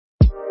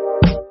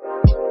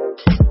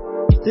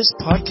This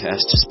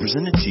podcast is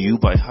presented to you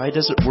by High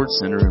Desert Word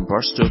Center in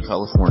Barstow,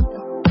 California.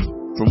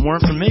 For more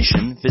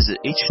information, visit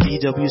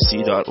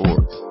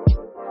hdwc.org.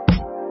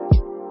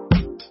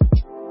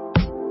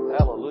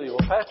 Hallelujah.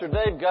 Well, Pastor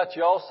Dave got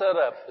you all set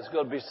up. It's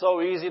going to be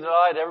so easy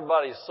tonight.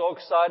 Everybody's so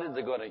excited.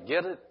 They're going to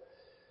get it.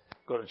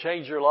 Going to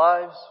change your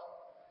lives.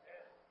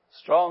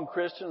 Strong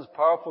Christians,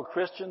 powerful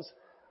Christians.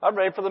 I'm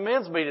ready for the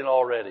men's meeting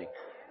already.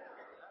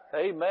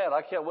 Amen.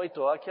 I can't wait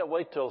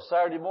till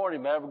Saturday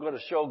morning, man. We're going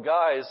to show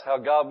guys how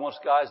God wants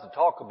guys to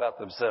talk about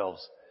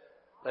themselves.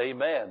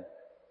 Amen.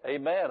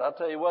 Amen. I'll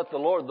tell you what, the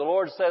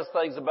Lord says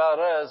things about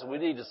us. We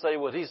need to say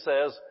what He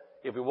says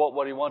if we want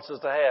what He wants us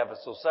to have. And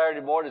so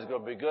Saturday morning is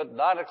going to be good.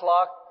 9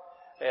 o'clock.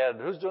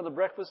 And who's doing the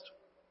breakfast?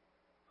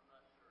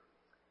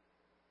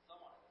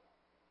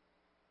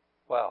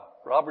 Wow.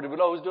 Robert, do we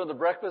know who's doing the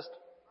breakfast?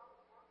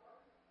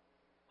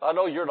 I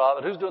know you're not,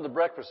 but who's doing the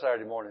breakfast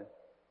Saturday morning?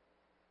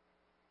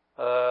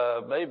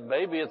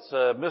 Maybe it's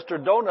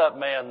Mr. Donut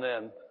Man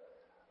then.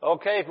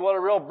 Okay, if you want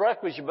a real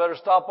breakfast, you better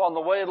stop on the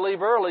way and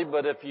leave early.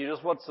 But if you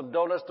just want some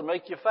donuts to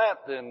make you fat,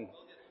 then...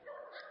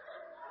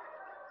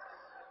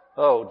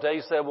 Oh,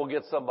 Dave said we'll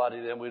get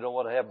somebody then. We don't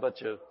want to have a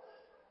bunch of,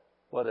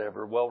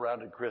 whatever,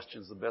 well-rounded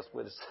Christians, the best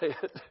way to say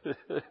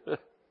it.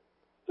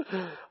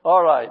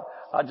 All right.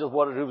 I just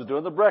wondered who was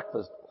doing the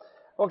breakfast.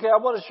 Okay, I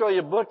want to show you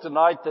a book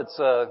tonight that's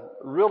a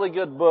really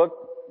good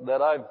book that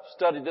I've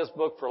studied this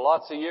book for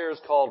lots of years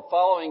called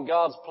Following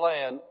God's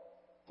Plan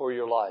for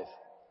Your Life.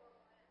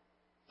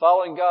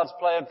 Following God's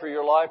Plan for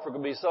Your Life. We're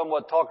going to be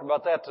somewhat talking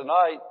about that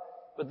tonight.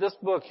 But this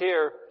book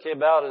here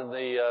came out in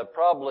the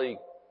probably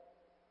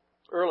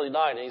early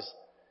 90s.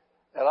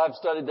 And I've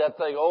studied that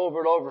thing over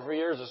and over for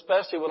years,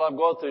 especially when I'm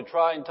going through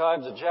trying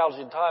times and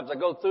challenging times. I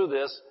go through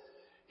this.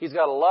 He's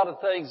got a lot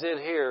of things in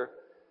here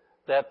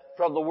that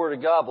from the Word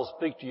of God will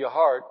speak to your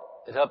heart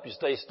and help you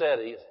stay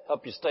steady,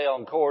 help you stay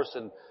on course.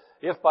 And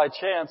if by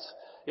chance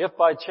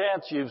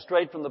you've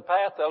strayed from the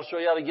path, they'll show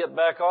you how to get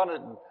back on it.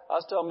 And I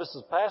was telling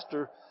Mrs.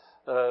 Pastor,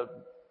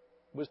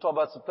 we was talking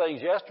about some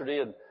things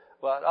yesterday, and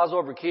well, I was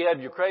over in Kiev,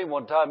 Ukraine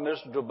one time,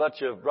 ministered to a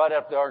bunch of, right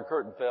after the Iron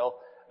Curtain fell,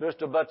 ministered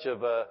to a bunch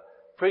of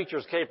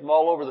preachers came from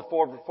all over the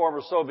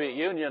former Soviet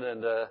Union,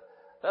 and that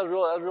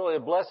was really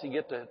a blessing to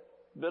get to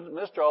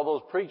minister to all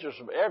those preachers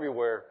from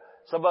everywhere.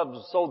 Some of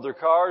them sold their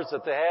cars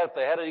that they had. If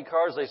they had any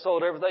cars, they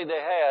sold everything they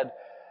had.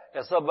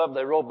 And some of them,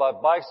 they rode by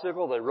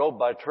bicycle, they rode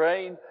by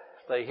train,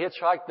 they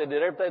hitchhiked, they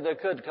did everything they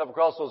could to come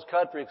across those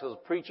countries because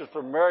preachers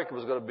from America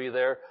was going to be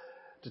there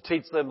to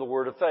teach them the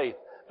word of faith.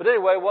 But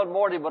anyway, one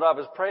morning when I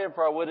was praying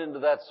before I went into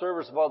that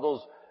service of all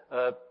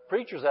those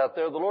preachers out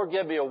there, the Lord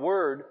gave me a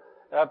word,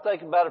 and I'm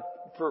thinking about it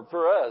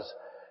for us,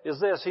 is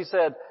this. He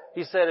said,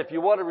 if you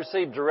want to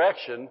receive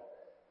direction,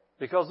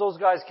 because those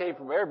guys came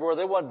from everywhere,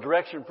 they wanted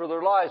direction for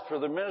their lives, for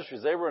their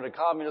ministries. They were in a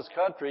communist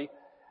country,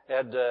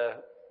 and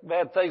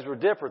man, things were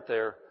different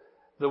there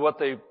than what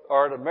they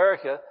are in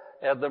America.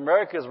 And the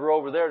Americans were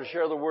over there to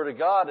share the Word of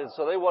God, and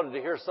so they wanted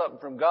to hear something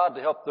from God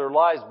to help their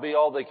lives be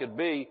all they could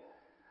be.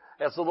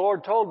 And so the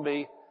Lord told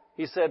me,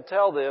 He said,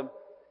 tell them,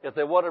 if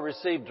they want to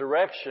receive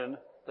direction,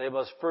 they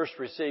must first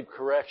receive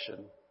correction.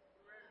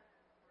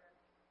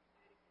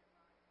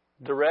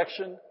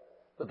 Direction,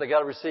 but they got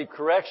to receive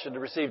correction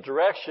to receive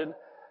direction.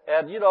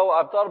 And, you know,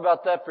 I've thought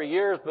about that for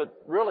years, but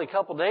really a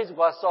couple of days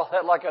ago I saw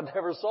that like I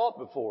never saw it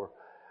before.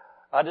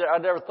 I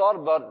never thought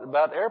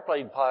about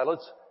airplane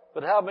pilots,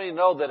 but how many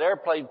know that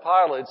airplane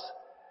pilots,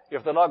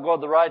 if they're not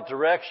going the right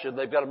direction,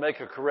 they've got to make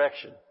a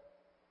correction.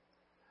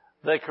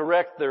 They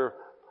correct their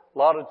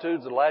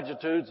longitudes and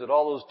latitudes and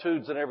all those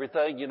tudes and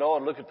everything, you know,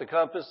 and look at the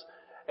compass.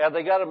 And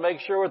they got to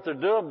make sure what they're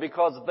doing,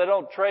 because if they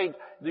don't trade,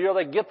 you know,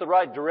 they get the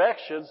right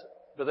directions,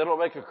 but they don't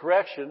make a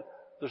correction,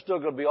 they're still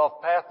going to be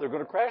off path. They're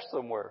going to crash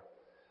somewhere.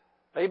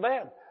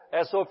 Amen.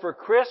 And so for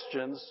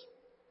Christians,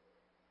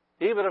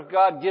 even if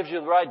God gives you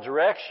the right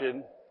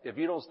direction, if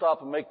you don't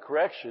stop and make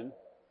correction,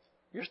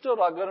 you're still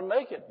not going to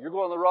make it. You're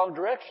going the wrong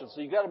direction,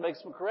 so you got to make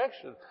some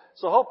correction.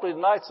 So hopefully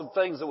tonight some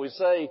things that we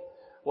say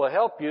will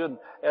help you.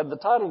 And the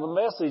title of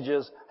the message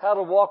is How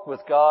to Walk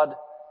with God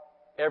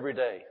Every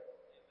Day.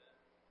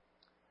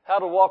 How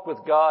to walk with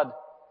God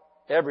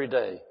every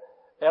day.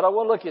 And I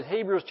want to look at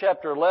Hebrews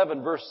chapter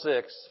 11, verse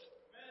 6.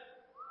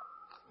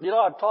 You know,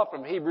 I've taught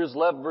from Hebrews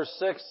 11, verse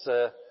 6.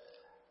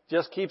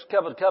 Just keeps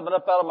coming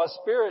up out of my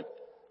spirit.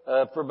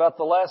 For about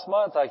the last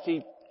month, I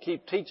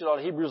keep teaching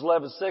on Hebrews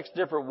 11:6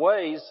 different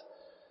ways.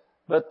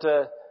 But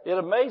it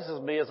amazes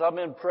me as I'm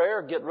in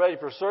prayer, getting ready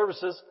for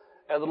services,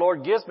 and the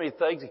Lord gives me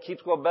things. He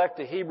keeps going back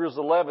to Hebrews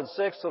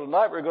 11:6. So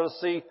tonight we're going to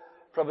see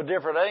from a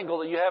different angle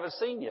that you haven't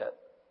seen yet.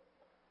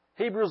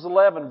 Hebrews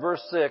 11,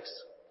 verse 6.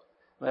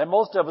 And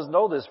most of us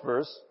know this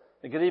verse.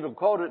 You can even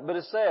quote it, but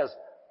it says,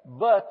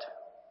 but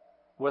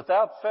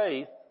without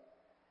faith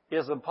it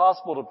is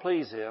impossible to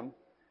please Him.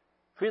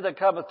 For he that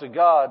cometh to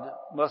God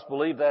must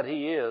believe that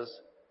He is,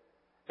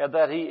 and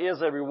that He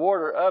is a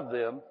rewarder of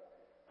them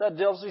that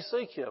diligently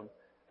seek Him.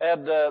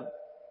 And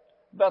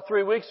about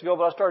 3 weeks ago,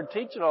 when I started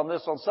teaching on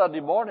this on Sunday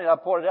morning, I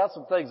pointed out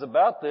some things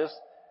about this.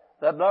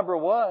 That number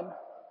one,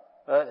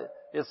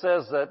 it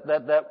says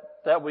that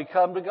that we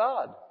come to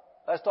God.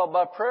 That's talking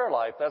about prayer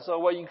life. That's the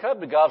way you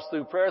come to God, is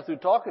through prayer, through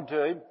talking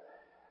to Him.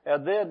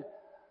 And then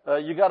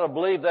you got to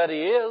believe that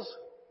He is,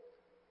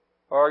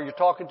 or you're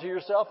talking to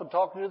yourself and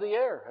talking to the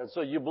air. And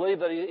so you believe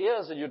that He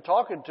is, and you're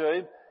talking to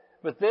Him,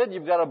 but then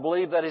you've got to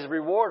believe that He's a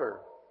rewarder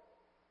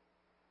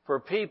for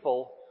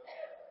people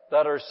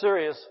that are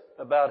serious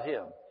about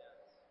Him.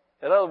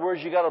 In other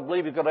words, you got to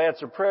believe He's going to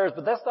answer prayers,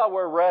 but that's not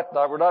where we're at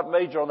tonight. We're not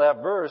major on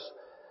that verse.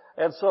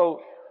 And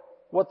so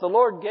what the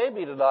Lord gave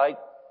me tonight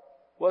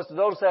was to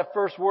notice that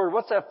first word.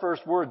 What's that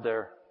first word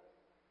there?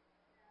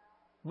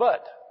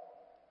 But.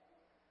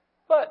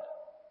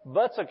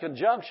 But's a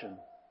conjunction.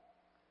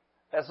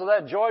 And so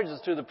that joins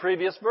us to the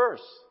previous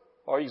verse.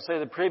 Or you say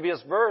the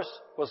previous verse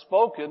was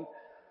spoken,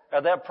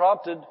 and that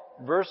prompted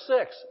verse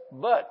 6.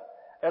 But.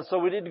 And so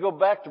we need to go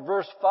back to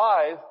verse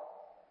 5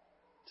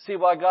 to see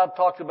why God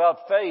talked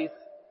about faith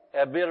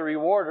and being a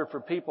rewarder for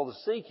people to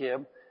seek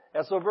Him.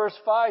 And so verse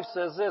 5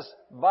 says this,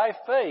 by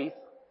faith.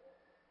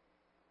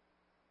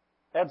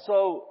 And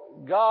so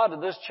God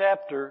in this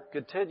chapter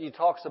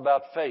talks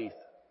about faith.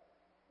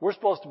 We're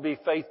supposed to be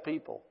faith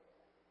people.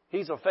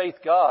 He's a faith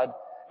God.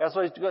 And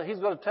so He's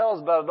going to tell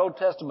us about an Old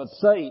Testament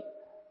saint.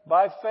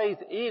 By faith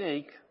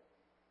Enoch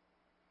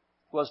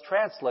was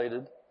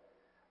translated,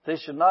 they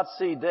should not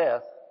see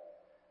death,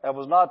 and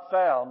was not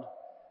found,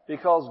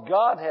 because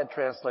God had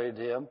translated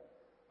him.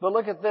 But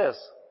look at this.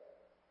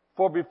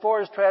 For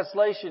before his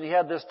translation, he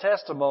had this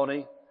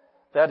testimony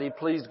that he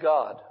pleased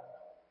God.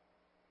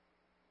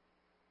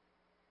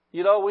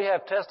 You know, we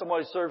have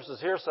testimony services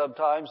here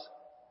sometimes,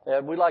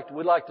 and we like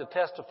to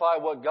testify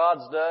what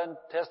God's done,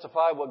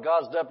 testify what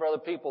God's done for other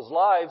people's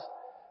lives.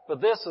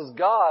 But this is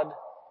God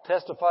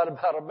testified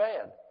about a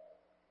man.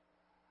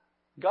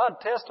 God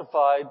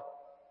testified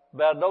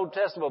about an Old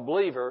Testament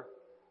believer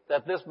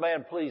that this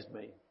man pleased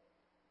me.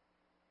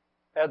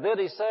 And then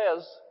He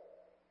says,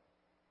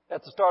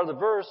 at the start of the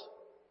verse,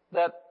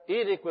 that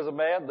Enoch was a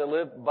man that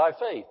lived by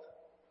faith.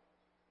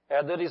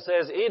 And then He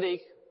says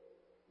Enoch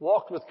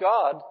walked with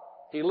God.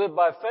 He lived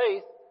by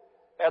faith.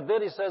 And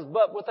then He says,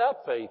 but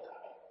without faith,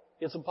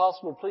 it's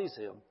impossible to please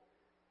Him.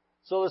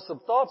 So there's some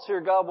thoughts here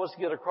God wants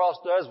to get across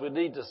to us we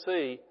need to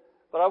see.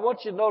 But I want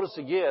you to notice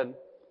again,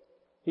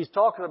 He's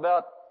talking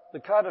about the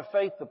kind of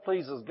faith that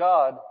pleases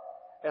God.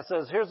 And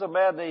says, here's a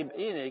man named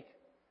Enoch,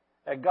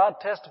 and God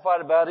testified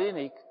about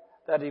Enoch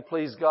that he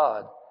pleased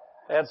God.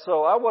 And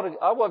so I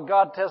want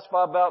God to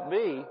testify about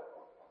me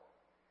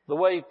the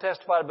way He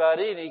testified about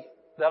Enoch,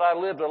 that I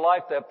lived a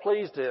life that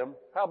pleased Him.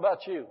 How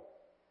about you?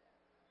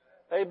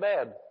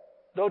 Amen.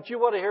 Don't you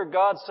want to hear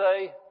God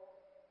say,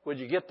 when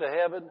you get to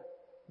heaven,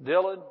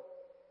 Dylan,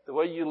 the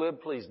way you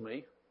live pleased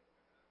me.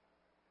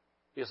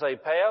 You say,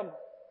 Pam,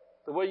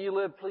 the way you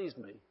live pleased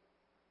me.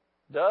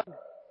 Doug,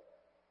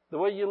 the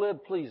way you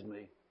live pleased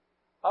me.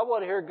 I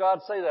want to hear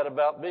God say that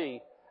about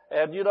me.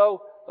 And you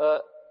know,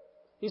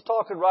 He's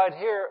talking right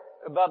here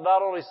about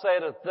not only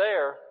saying it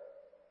there,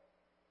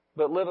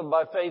 but living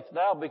by faith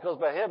now, because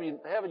by heaven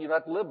you don't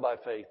have to live by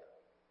faith.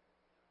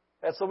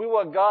 And so we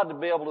want God to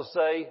be able to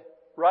say,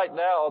 right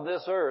now on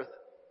this earth,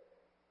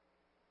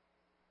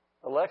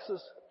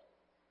 Alexis,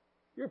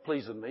 you're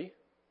pleasing me.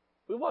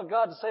 We want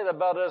God to say that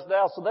about us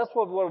now. So that's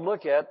what we want to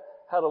look at,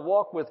 how to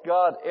walk with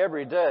God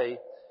every day.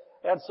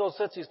 And so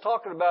since He's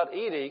talking about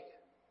Enoch,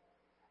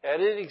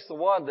 and Enoch's the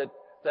one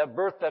that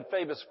birthed that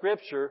famous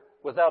scripture,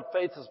 without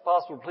faith it's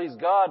possible to please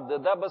God,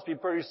 then that must be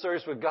pretty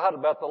serious with God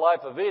about the life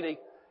of Enoch.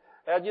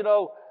 And you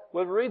know,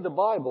 when we read the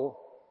Bible,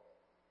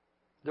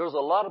 there's a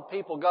lot of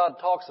people God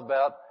talks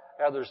about,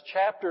 and there's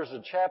chapters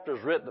and chapters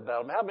written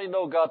about them. How many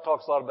know God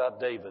talks a lot about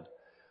David?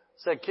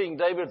 Said King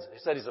David, He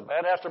said he's a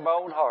man after my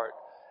own heart.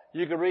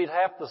 You can read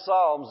half the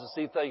Psalms and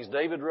see things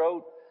David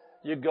wrote.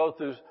 You can go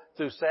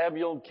through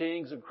Samuel and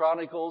Kings and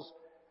Chronicles,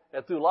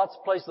 and through lots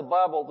of places in the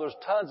Bible, there's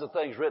tons of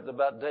things written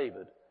about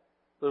David.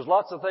 There's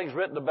lots of things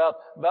written about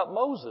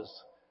Moses.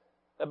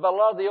 About a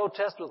lot of the Old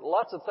Testament,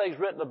 lots of things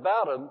written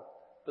about him.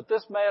 But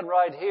this man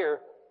right here,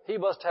 he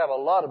must have a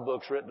lot of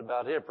books written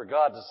about him for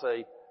God to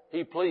say,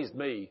 he pleased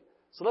me.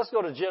 So let's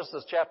go to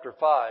Genesis chapter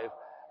 5.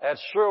 And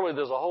surely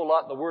there's a whole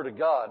lot in the Word of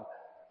God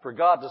for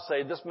God to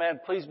say, this man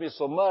pleased me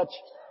so much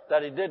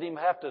that he didn't even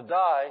have to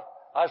die.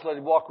 I just let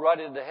him walk right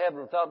into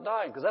heaven without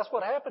dying. Because that's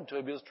what happened to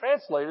him. He was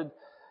translated.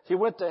 He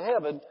went to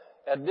heaven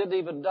and didn't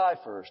even die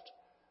first.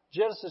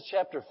 Genesis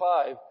chapter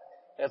 5.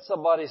 And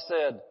somebody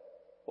said,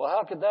 well,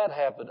 how could that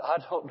happen? I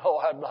don't know.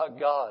 I'm not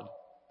God.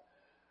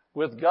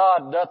 With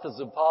God, nothing's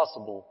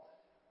impossible.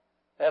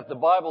 And the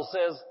Bible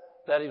says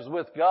that he was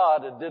with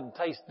God and didn't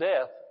taste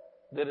death,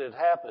 then it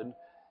happened.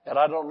 And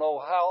I don't know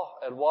how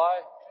and why,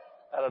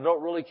 and I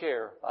don't really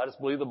care. I just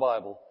believe the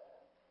Bible.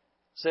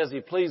 It says he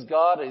pleased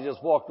God and he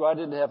just walked right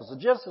into heaven. So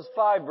Genesis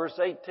 5 verse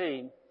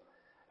 18.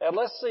 And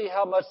let's see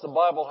how much the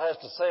Bible has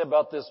to say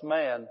about this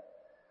man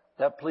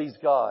that pleased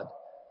God.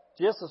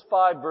 Genesis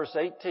 5 verse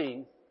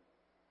 18.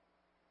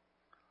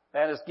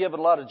 And it's given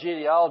a lot of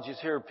genealogies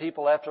here of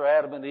people after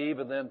Adam and Eve,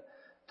 and then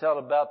tell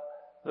about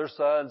their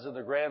sons and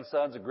their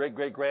grandsons and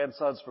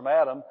great-great-grandsons from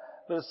Adam.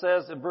 But it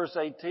says in verse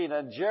 18,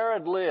 and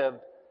Jared lived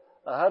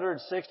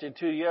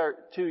 162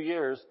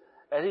 years,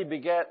 and he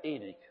begat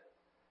Enoch.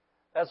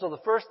 And so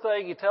the first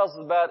thing he tells us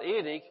about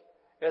Enoch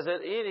is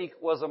that Enoch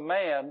was a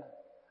man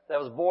that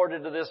was born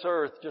into this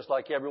earth just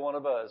like every one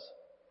of us.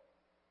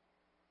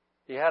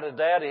 He had a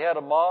dad, he had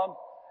a mom,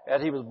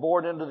 and he was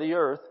born into the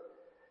earth.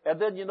 And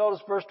then you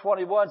notice verse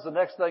 21 is the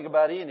next thing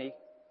about Enoch.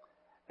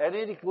 And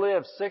Enoch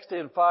lived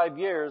 65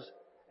 years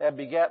and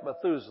begat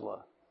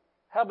Methuselah.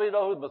 How many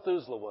know who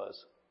Methuselah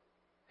was?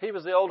 He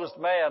was the oldest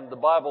man the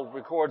Bible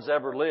records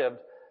ever lived.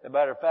 As a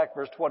matter of fact,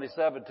 verse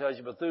 27 tells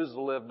you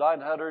Methuselah lived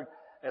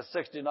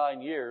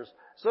 969 years.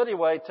 So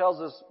anyway, it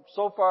tells us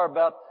so far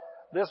about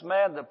this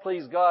man that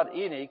pleased God,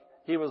 Enoch.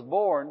 He was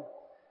born,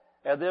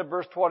 and then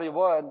verse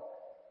 21,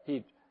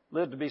 he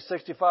lived to be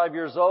 65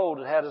 years old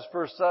and had his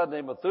first son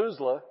named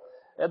Methuselah.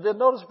 And then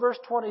notice verse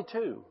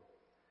 22.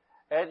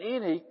 And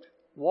Enoch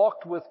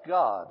walked with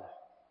God.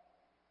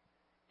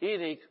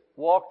 Enoch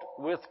walked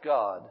with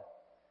God.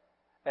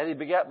 And he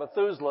begat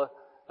Methuselah,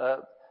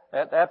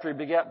 after he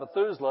begat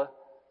Methuselah,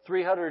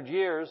 300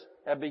 years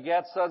and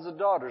begat sons and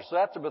daughters. So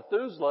after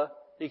Methuselah,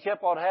 he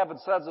kept on having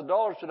sons and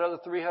daughters for another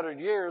 300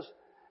 years.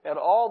 And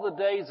all the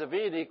days of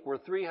Enoch were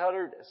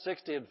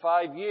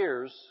 365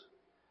 years.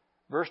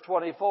 Verse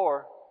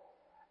 24.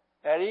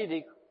 And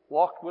Enoch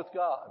walked with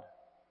God.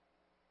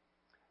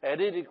 And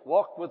Enoch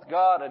walked with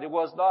God, and he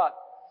was not,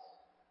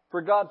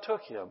 for God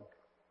took him.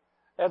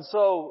 And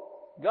so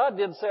God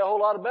didn't say a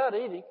whole lot about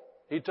Enoch.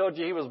 He told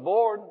you he was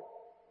born.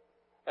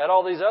 And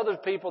all these other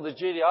people, the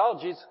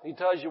genealogies, he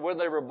tells you when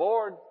they were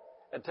born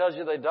and tells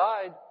you they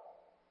died.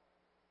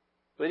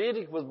 But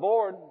Enoch was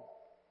born.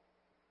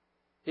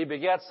 He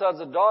begat sons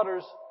and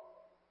daughters,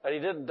 and he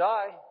didn't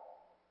die.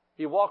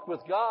 He walked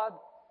with God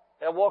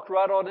and walked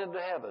right on into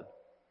heaven.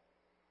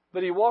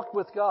 But he walked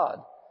with God.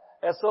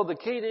 And so the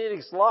key to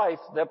Enoch's life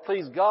that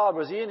pleased God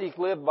was Enoch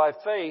lived by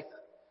faith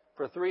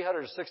for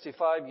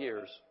 365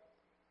 years.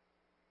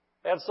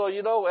 And so,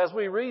 as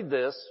we read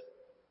this,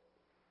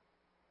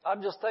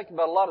 I'm just thinking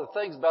about a lot of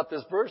things about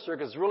this verse here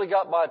because it's really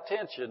got my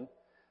attention.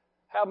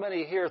 How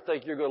many here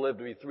think you're going to live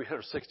to be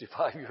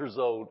 365 years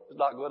old? It's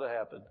not going to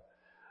happen.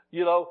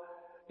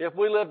 If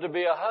we live to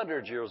be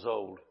 100 years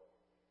old,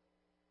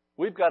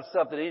 we've got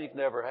something Enoch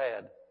never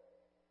had.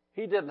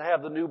 He didn't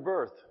have the new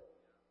birth.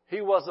 He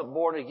wasn't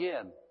born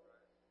again.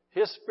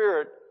 His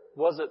spirit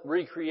wasn't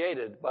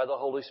recreated by the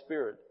Holy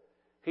Spirit.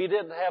 He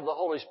didn't have the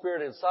Holy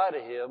Spirit inside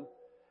of him.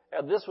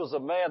 And this was a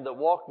man that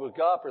walked with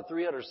God for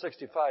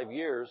 365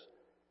 years.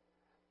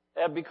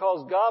 And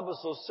because God was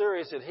so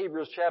serious in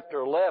Hebrews chapter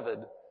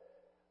 11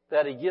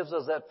 that he gives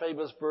us that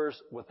famous verse,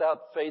 without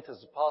faith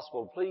it's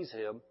impossible to please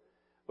him.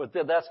 But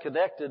then that's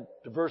connected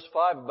to verse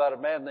 5 about a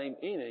man named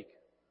Enoch.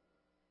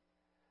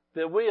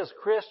 Then we as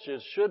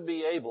Christians should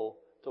be able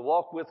to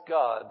walk with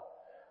God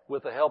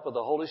with the help of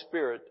the Holy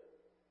Spirit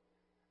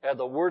and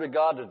the Word of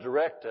God to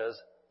direct us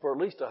for at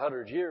least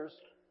 100 years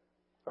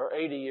or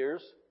 80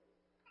 years,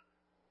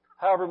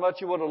 however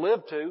much you want to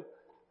live to.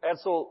 And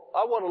so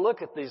I want to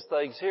look at these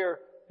things here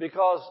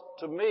because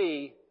to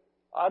me,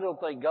 I don't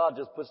think God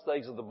just puts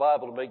things in the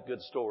Bible to make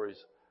good stories.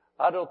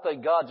 I don't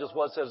think God just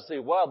wants us to see,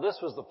 wow, this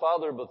was the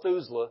father of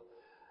Methuselah,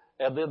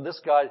 and then this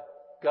guy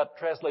got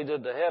translated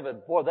into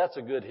heaven. Boy, that's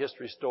a good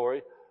history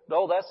story.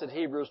 No, that's in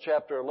Hebrews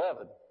chapter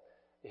 11.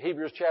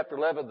 Hebrews chapter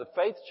 11, the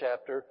faith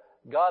chapter,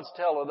 God's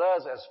telling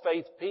us as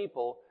faith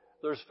people,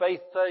 there's faith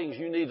things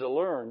you need to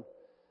learn.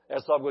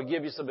 And so I'm going to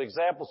give you some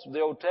examples from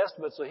the Old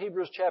Testament. So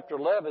Hebrews chapter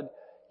 11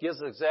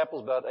 gives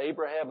examples about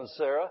Abraham and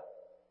Sarah,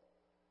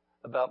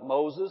 about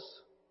Moses,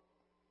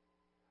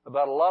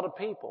 about a lot of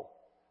people.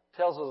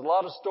 Tells us a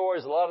lot of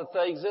stories, a lot of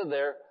things in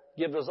there,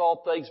 giving us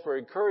all things for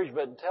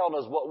encouragement and telling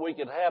us what we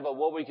can have and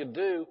what we can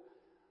do.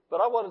 But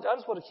I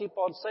just want to keep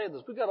on saying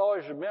this. We've got to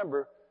always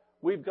remember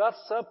we've got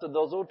something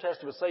those Old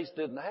Testament saints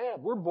didn't have.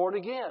 We're born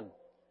again.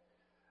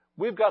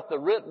 We've got the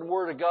written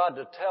Word of God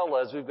to tell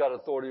us we've got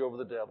authority over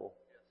the devil.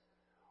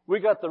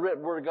 We've got the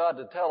written Word of God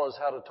to tell us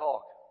how to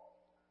talk,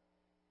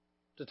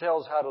 to tell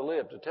us how to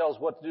live, to tell us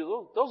what to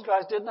do. Those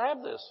guys didn't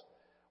have this.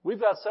 We've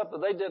got something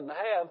they didn't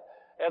have.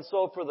 And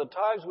so for the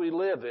times we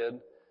live in,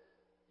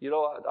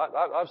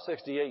 I'm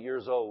 68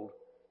 years old.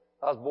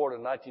 I was born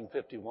in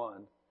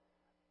 1951.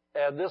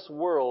 And this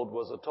world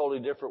was a totally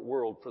different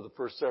world for the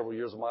first several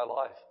years of my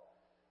life.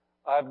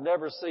 I've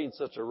never seen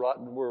such a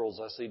rotten world as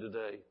I see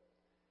today.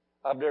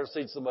 I've never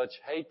seen so much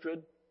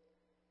hatred,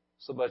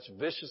 so much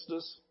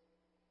viciousness,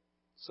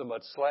 so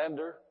much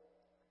slander,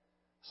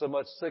 so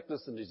much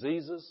sickness and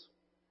diseases.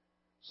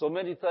 So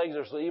many things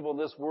are so evil in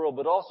this world,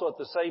 but also at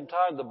the same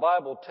time, the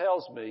Bible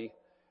tells me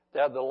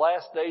that in the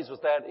last days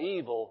with that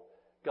evil,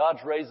 God's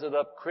raising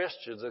up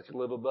Christians that can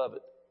live above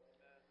it.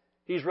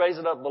 He's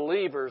raising up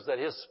believers that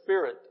His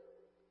Spirit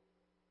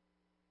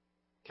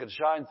can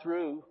shine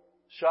through,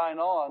 shine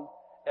on,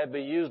 and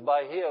be used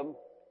by Him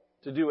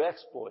to do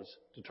exploits,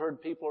 to turn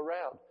people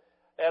around.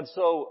 And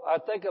so I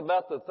think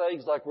about the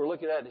things like we're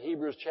looking at in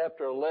Hebrews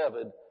chapter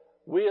 11.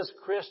 We as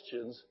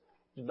Christians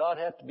do not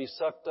have to be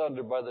sucked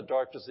under by the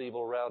darkness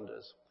evil around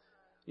us.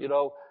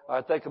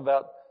 I think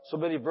about so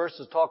many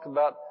verses talking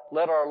about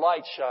let our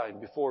light shine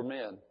before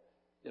men.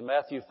 In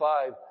Matthew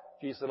 5,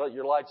 Jesus said, let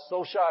your light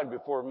so shine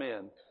before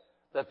men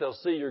that they'll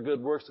see your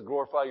good works and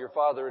glorify your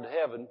Father in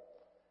heaven.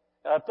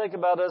 And I think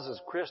about us as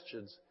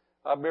Christians.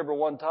 I remember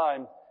one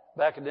time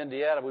back in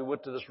Indiana, we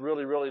went to this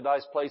really, really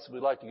nice place that we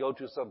like to go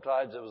to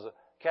sometimes. It was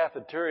a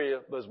cafeteria,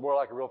 but it was more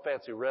like a real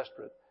fancy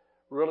restaurant.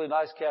 Really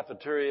nice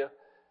cafeteria.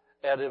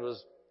 And it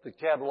was the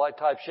candlelight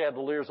type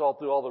chandeliers all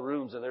through all the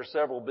rooms, and there's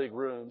several big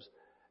rooms.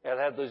 And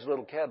it had these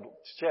little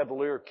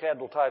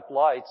candle type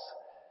lights.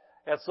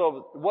 And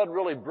so it wasn't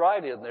really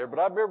bright in there, but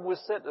I remember we were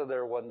sitting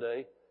there one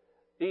day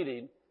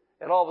eating,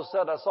 and all of a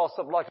sudden I saw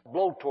something like a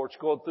blowtorch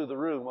going through the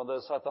room on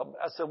this.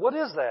 I said, what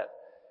is that?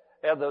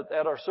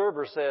 And our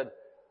server said,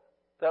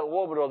 that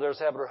woman over there is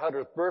having her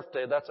 100th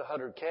birthday. That's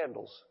 100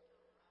 candles.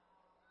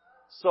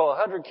 So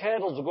 100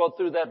 candles will go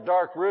through that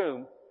dark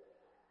room,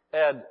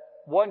 and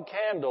one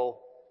candle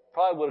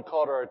probably would have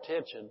caught our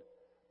attention.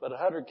 But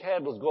 100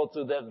 candles go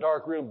through that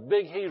dark room,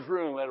 big huge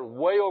room, and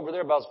way over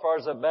there about as far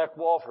as that back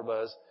wall from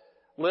us,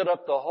 lit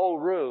up the whole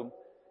room.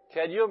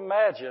 Can you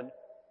imagine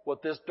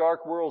what this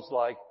dark world's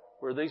like,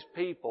 where these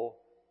people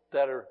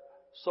that are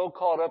so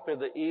caught up in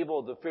the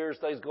evil, the fierce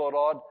things going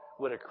on,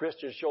 when a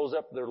Christian shows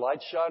up, their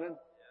light's shining?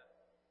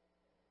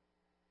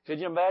 Can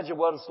you imagine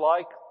what it's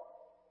like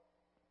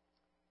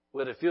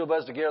when a few of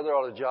us together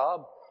on a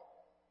job,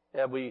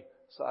 and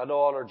I know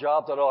on our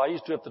jobs, I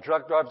used to, if the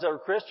truck drivers that were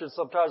Christians,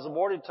 sometimes in the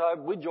morning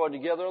time, we'd join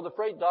together on the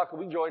freight dock, and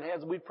we'd join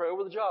hands and we'd pray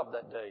over the job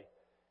that day.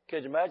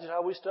 Can you imagine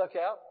how we stuck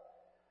out?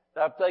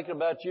 I'm thinking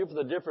about you for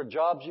the different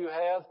jobs you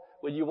have.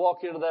 When you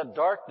walk into that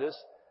darkness,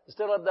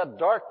 instead of that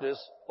darkness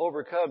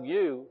overcome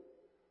you,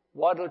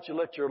 why don't you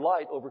let your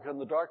light overcome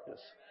the darkness?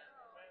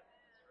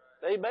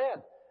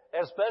 Amen.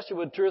 And especially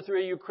when 2 or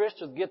 3 of you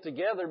Christians get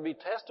together and be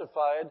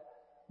testifying,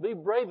 be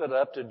brave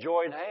enough to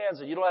join hands,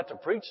 and you don't have to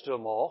preach to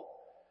them all.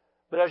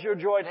 But as you're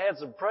joining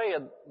hands and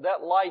praying,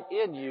 that light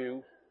in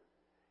you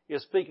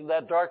is speaking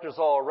that darkness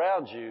all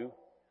around you,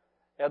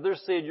 and they're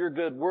seeing your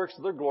good works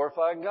and they're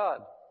glorifying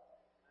God.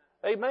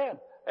 Amen.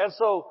 And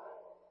so,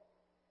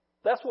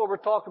 that's what we're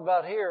talking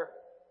about here.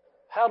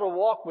 How to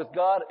walk with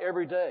God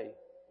every day.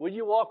 When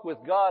you walk with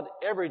God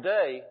every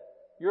day,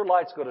 your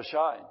light's going to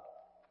shine.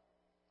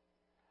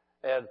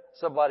 And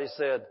somebody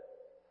said,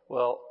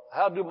 well,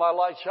 how do my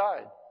light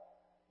shine?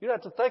 You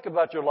have to think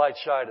about your light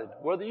shining.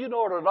 Whether you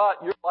know it or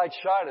not, your light's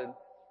shining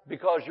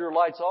because your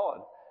light's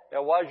on.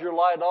 And why is your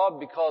light on?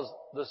 Because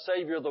the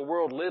Savior of the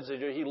world lives in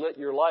you. He lit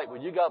your light.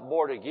 When you got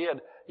born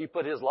again, He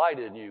put His light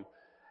in you.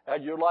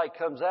 And your light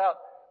comes out.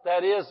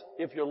 That is,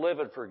 if you're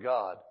living for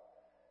God.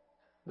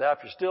 Now, if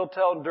you're still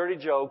telling dirty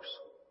jokes,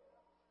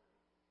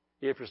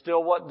 if you're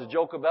still wanting to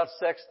joke about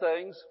sex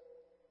things,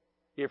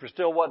 if you're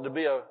still wanting to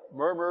be a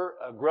murmurer,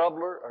 a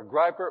grumbler, a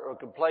griper, or a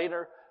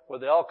complainer, where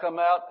they all come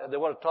out and they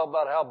want to talk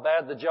about how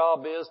bad the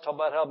job is, talk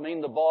about how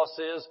mean the boss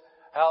is,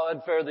 how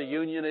unfair the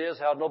union is,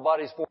 how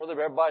nobody's for them,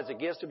 everybody's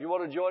against them. If you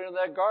want to join in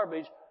that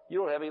garbage, you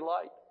don't have any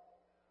light.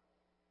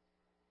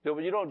 But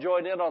when you don't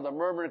join in on the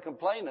murmuring and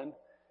complaining,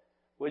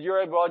 when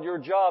you're able on your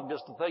job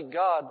just to thank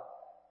God,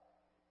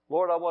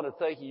 Lord, I want to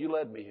thank you. You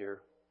led me here.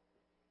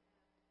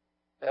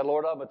 And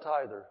Lord, I'm a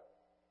tither.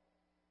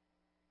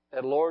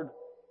 And Lord,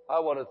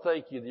 I want to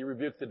thank you that you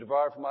rebuked the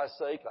devourer for my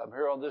sake. I'm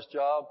here on this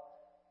job.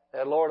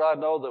 And Lord, I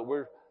know that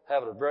we're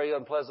having a very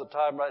unpleasant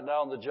time right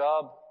now on the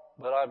job,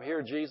 but I'm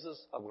here,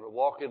 Jesus. I'm going to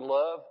walk in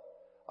love.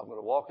 I'm going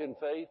to walk in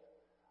faith.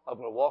 I'm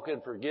going to walk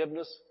in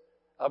forgiveness.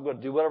 I'm going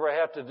to do whatever I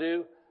have to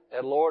do.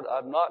 And Lord,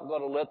 I'm not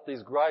going to let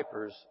these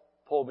gripers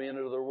pull me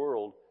into their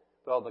world.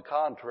 But on the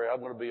contrary,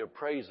 I'm going to be a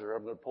praiser.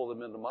 I'm going to pull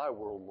them into my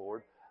world,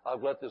 Lord.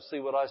 I've let them see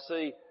what I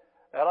see.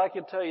 And I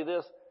can tell you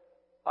this,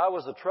 I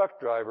was a truck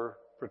driver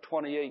for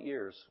 28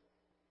 years.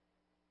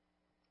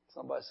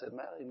 Somebody said,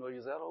 man, I didn't know you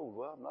was that old.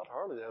 Well, I'm not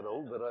hardly that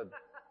old, but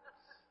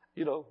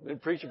I've, been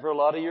preaching for a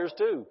lot of years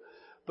too.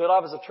 But I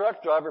was a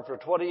truck driver for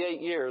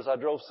 28 years. I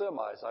drove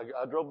semis.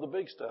 I drove the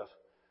big stuff.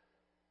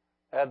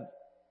 And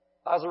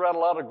I was around a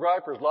lot of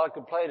gripers, a lot of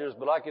complainers,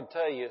 but I can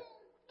tell you,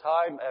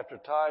 time after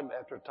time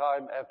after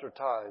time after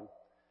time,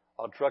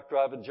 on truck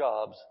driving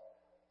jobs,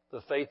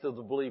 the faith of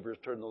the believers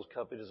turned those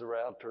companies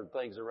around, turned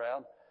things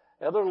around.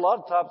 And there were a lot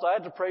of times I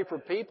had to pray for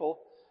people,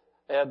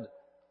 and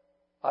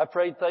I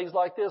prayed things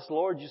like this.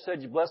 Lord, you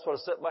said you bless what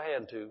I set my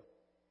hand to.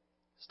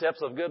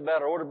 Steps of good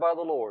man are ordered by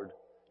the Lord.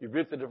 You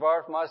rebuked the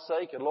devourer for my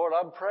sake. And Lord,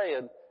 I'm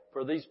praying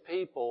for these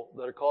people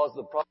that are causing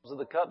the problems of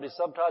the company.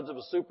 Sometimes it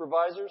was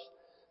supervisors.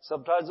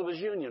 Sometimes it was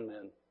union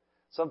men.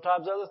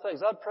 Sometimes other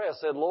things. I'd pray. I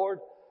said, Lord,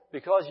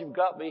 because you've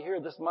got me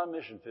here, this is my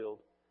mission field.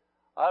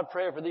 I'd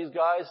pray for these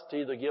guys to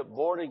either get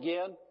born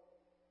again,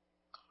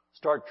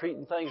 start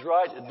treating things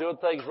right and doing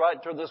things right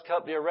and turn this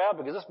company around,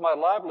 because this is my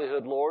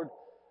livelihood, Lord.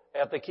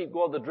 If they keep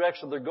going the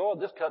direction they're going,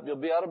 this company will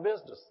be out of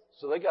business.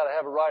 So they got to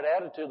have a right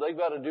attitude. They've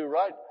got to do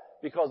right,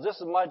 because this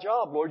is my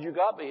job, Lord. You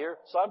got me here.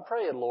 So I'm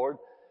praying, Lord,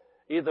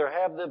 either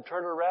have them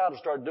turn around and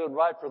start doing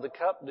right for the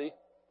company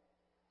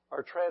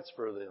or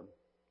transfer them.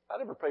 I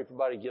never pray for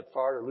anybody to get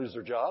fired or lose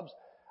their jobs.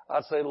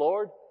 I'd say,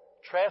 Lord,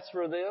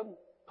 transfer them,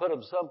 put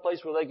them someplace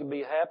where they can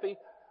be happy,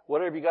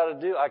 whatever you got to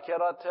do. I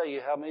cannot tell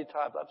you how many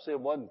times I've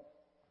seen one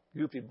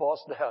goofy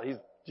boss now. He's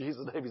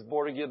Jesus' name. He's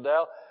born again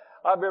now.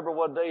 I remember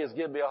one day he's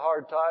giving me a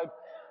hard time,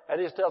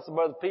 and he's telling some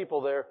other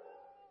people there,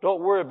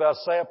 "Don't worry about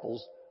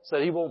samples."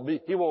 Said he won't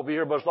be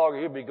here much longer.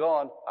 He'll be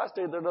gone. I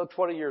stayed there another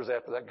 20 years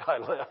after that guy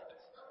left.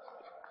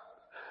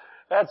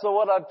 And so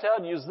what I'm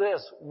telling you is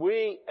this: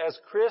 we as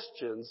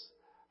Christians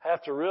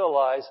have to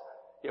realize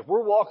if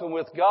we're walking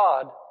with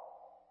God,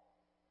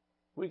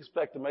 we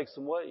expect to make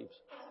some waves.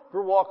 If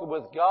we're walking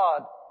with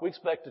God, we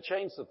expect to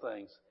change some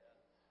things.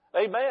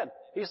 Amen.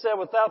 He said,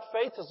 without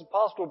faith it's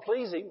impossible to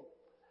please Him.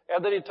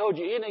 And then He told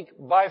you Enoch,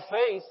 by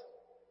faith,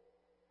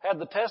 had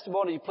the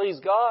testimony he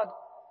pleased God.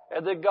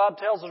 And then God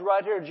tells us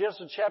right here in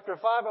Genesis chapter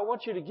 5, I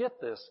want you to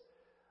get this.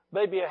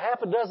 Maybe a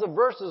half a dozen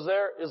verses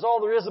there is all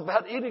there is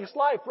about Enoch's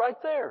life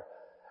right there.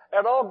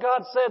 And all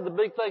God said, the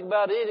big thing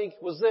about Enoch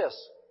was this: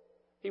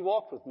 he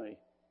walked with me.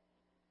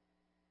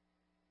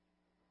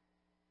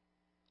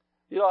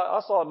 You know, I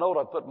saw a note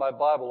I put in my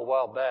Bible a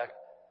while back,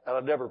 and I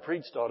never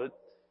preached on it.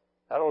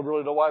 I don't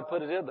really know why I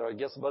put it in there. I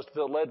guess I must have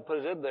felt led to put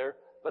it in there.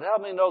 But how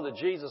many know that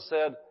Jesus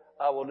said,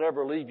 I will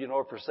never leave you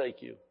nor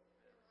forsake you?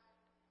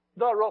 You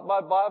know, I wrote my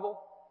Bible.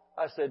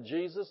 I said,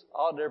 Jesus,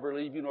 I'll never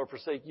leave you nor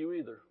forsake you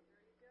either.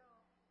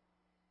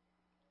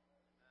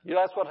 You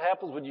know, that's what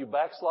happens when you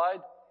backslide.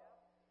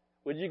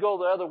 When you go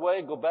the other way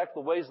and go back the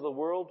ways of the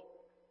world,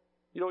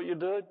 you know what you're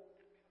doing?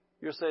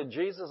 You're saying,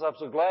 Jesus, I'm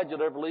so glad you'll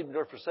never leave me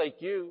nor forsake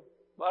you.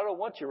 But I don't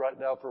want you right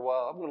now for a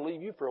while. I'm going to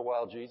leave you for a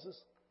while, Jesus.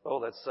 Oh,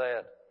 that's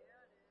sad.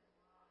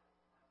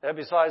 And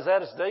besides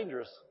that, it's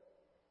dangerous.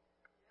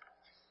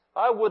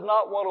 I would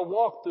not want to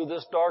walk through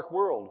this dark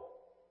world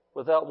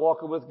without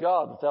walking with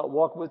God, without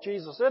walking with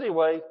Jesus.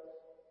 Anyway,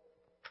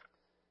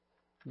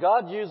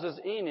 God uses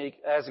Enoch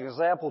as an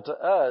example to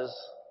us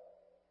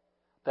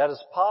that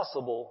it's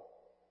possible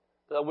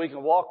that we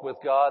can walk with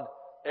God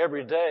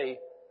every day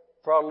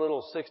for our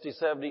little 60,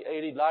 70,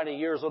 80, 90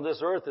 years on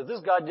this earth. If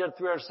this guy did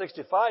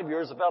 365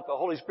 years without the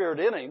Holy Spirit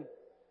in him,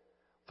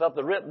 without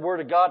the written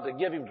Word of God to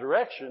give him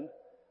direction,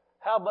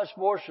 how much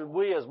more should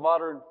we as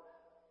modern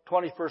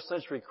 21st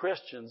century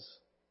Christians,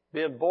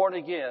 being born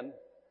again,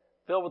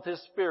 filled with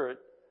His Spirit,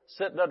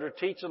 sitting under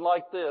teaching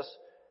like this,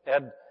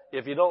 and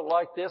if you don't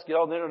like this, get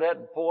on the internet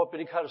and pull up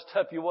any kind of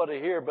stuff you want to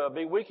hear. But I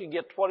mean, we can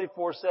get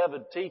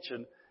 24/7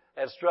 teaching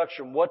and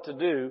instruction what to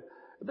do.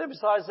 And then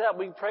besides that,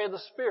 we can pray in the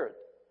Spirit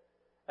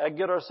and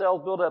get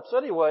ourselves built up. So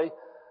anyway,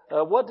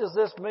 what does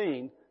this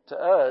mean to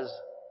us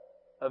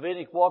of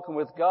Enoch walking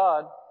with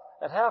God?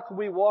 And how can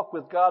we walk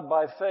with God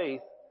by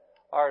faith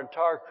our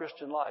entire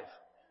Christian life?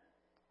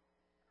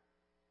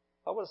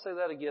 I want to say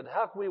that again.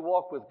 How can we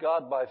walk with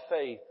God by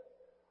faith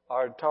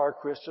our entire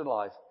Christian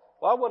life?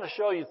 Well, I want to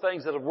show you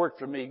things that have worked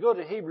for me. Go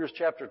to Hebrews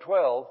chapter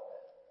 12,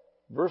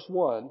 verse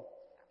 1.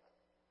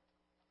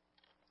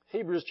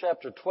 Hebrews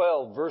chapter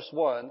 12, verse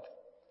 1.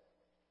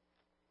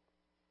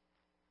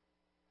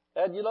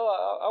 And you know,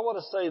 I want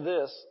to say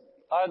this.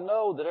 I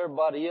know that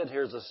everybody in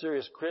here is a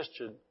serious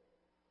Christian,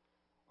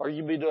 or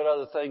you'd be doing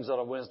other things on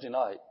a Wednesday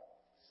night.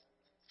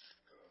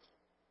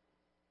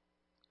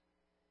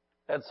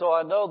 And so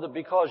I know that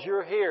because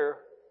you're here,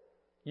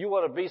 you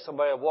want to be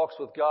somebody that walks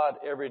with God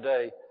every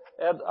day.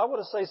 And I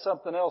want to say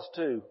something else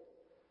too.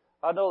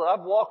 I know that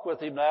I've walked with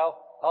Him now.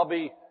 I'll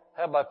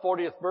have my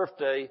 40th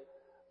birthday,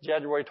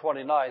 January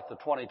 29th of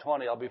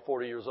 2020. I'll be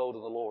 40 years old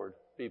in the Lord.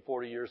 It'll be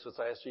 40 years since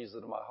I asked Jesus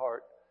into my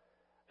heart.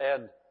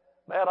 And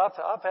man,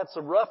 I've had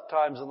some rough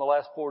times in the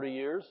last 40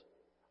 years.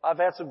 I've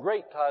had some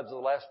great times in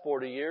the last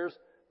 40 years.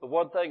 But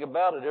one thing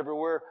about it,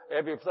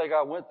 everything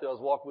I went through, I was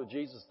walking with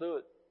Jesus through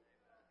it.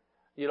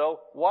 You know,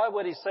 why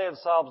would He say in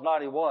Psalms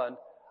 91,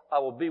 I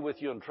will be with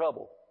you in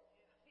trouble?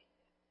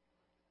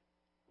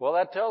 Well,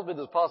 that tells me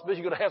there's a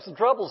possibility you're going to have some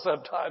trouble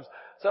sometimes.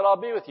 Said, I'll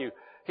be with you.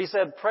 He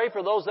said, pray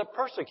for those that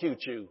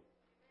persecute you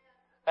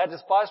and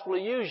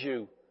despitefully use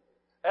you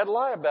and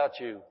lie about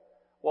you.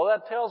 Well,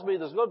 that tells me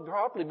there's going to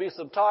probably be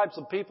some times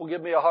some people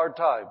give me a hard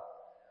time.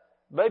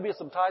 Maybe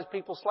sometimes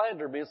people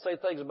slander me and say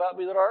things about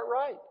me that aren't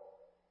right.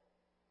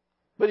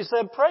 But He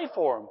said, pray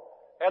for them.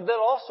 And then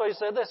also He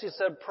said this, He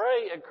said,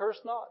 pray and curse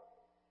not.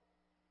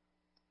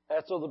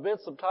 And so there have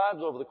been some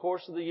times over the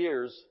course of the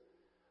years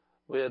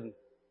when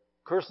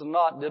cursing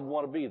not didn't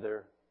want to be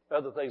there.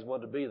 Other things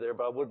wanted to be there,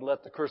 but I wouldn't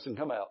let the cursing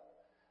come out.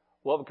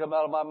 What would come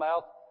out of my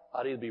mouth?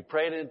 I'd either be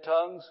praying in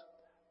tongues,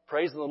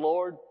 praising the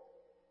Lord,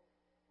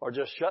 or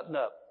just shutting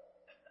up.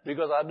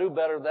 Because I knew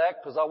better than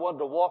that, because I wanted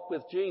to walk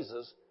with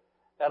Jesus.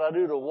 And I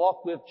knew to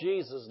walk with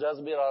Jesus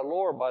doesn't mean I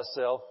lower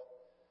myself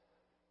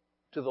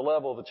to the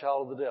level of a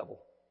child of the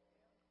devil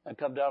and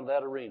come down to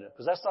that arena.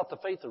 Because that's not the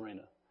faith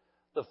arena.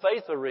 The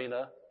faith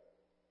arena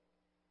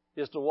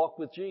is to walk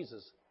with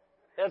Jesus.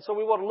 And so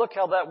we want to look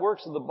how that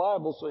works in the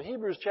Bible. So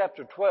Hebrews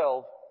chapter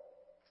 12,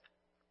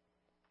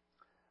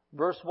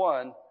 verse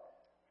 1.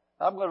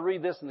 I'm going to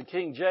read this in the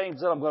King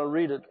James, then I'm going to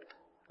read it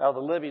out of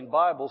the Living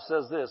Bible. It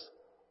says this.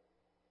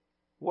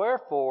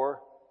 Wherefore,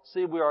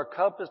 see, we are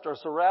compassed or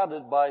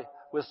surrounded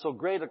with so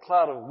great a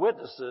cloud of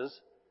witnesses.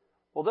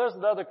 Well, there's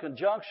another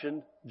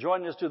conjunction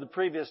joining us to the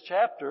previous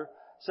chapter.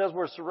 says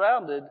we're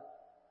surrounded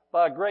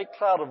by a great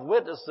cloud of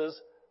witnesses.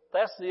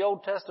 That's the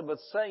Old Testament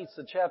saints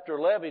in chapter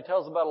 11. He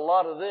tells about a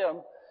lot of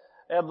them.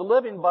 And the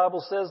Living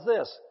Bible says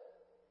this: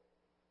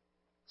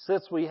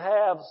 since we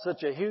have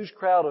such a huge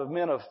crowd of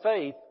men of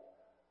faith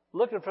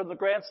looking from the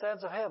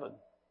grandstands of heaven.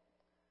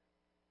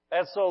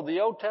 And so the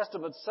Old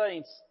Testament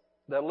saints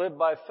that live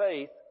by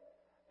faith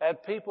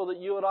and people that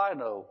you and I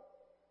know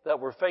that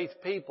were faith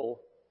people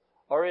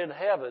are in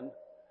heaven,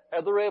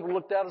 and they're able to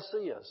look down and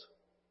see us.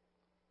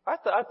 I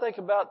think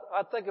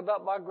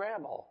about my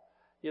grandma.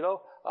 You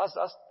know, I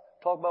was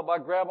talking about my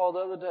grandma the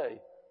other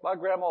day. My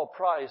grandma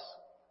Price,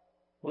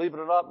 believe it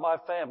or not, my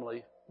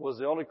family was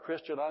the only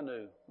Christian I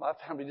knew. My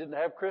family didn't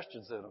have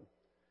Christians in them.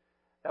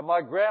 And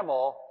my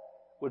grandma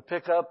would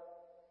pick up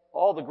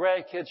all the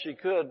grandkids she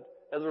could,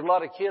 and there's a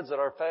lot of kids in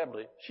our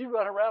family. She'd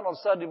run around on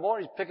Sunday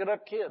mornings picking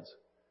up kids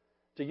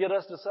to get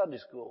us to Sunday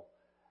school.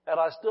 And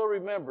I still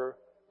remember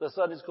the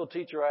Sunday school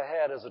teacher I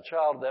had as a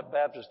child in that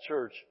Baptist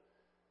church.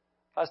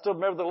 I still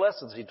remember the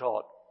lessons he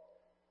taught.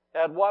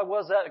 And why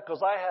was that?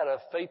 Because I had a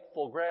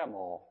faithful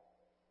grandma.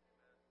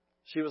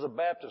 She was a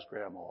Baptist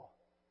grandma.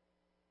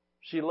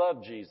 She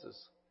loved Jesus.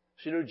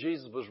 She knew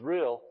Jesus was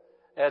real.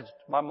 And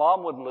my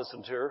mom wouldn't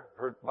listen to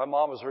her. My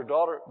mom was her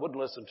daughter, wouldn't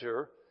listen to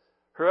her.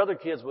 Her other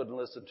kids wouldn't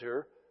listen to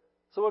her.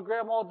 So what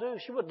Grandma would do?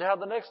 She wouldn't have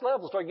the next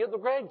level, start getting the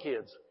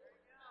grandkids.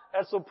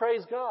 And so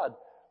praise God.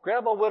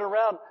 Grandma went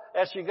around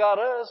as she got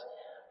us.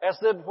 And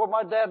said before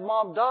my dad and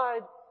mom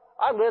died,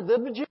 I led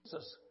them to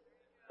Jesus.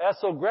 And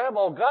so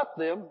Grandma got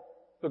them,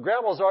 but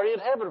Grandma's already in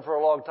heaven for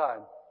a long time.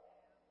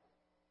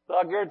 But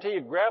I guarantee you,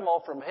 Grandma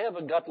from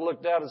heaven got to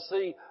look down and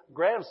see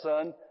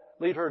grandson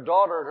lead her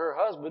daughter and her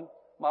husband,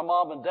 my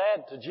mom and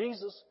dad, to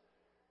Jesus.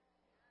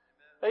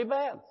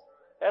 Amen.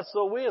 And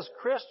so we as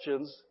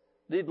Christians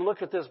need to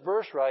look at this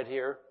verse right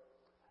here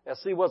and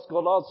see what's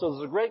going on. So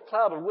there's a great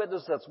cloud of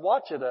witness that's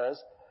watching us.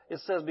 It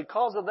says,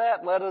 because of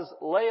that, let us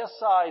lay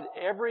aside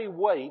every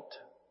weight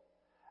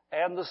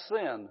and the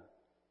sin.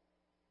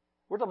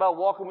 We're talking about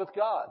walking with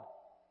God.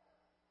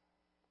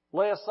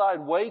 Lay aside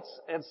weights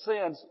and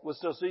sins which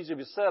so easily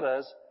beset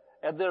us,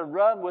 and then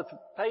run with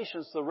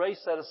patience the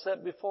race that is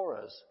set before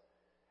us.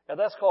 And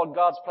that's called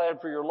God's plan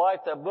for your life.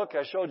 That book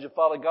I showed you,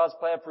 Following God's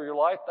Plan for Your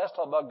Life, that's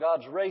talking about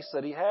God's race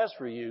that He has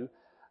for you.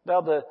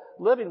 Now the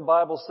Living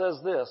Bible says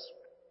this: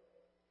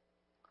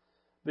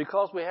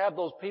 because we have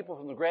those people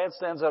from the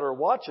grandstands that are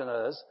watching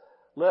us,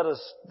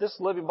 this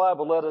Living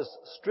Bible, let us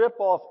strip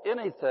off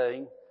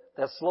anything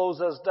that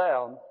slows us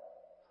down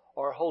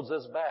or holds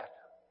us back.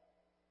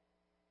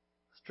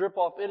 Strip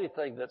off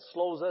anything that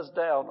slows us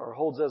down or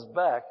holds us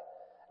back,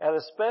 and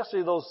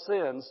especially those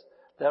sins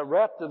that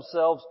wrap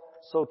themselves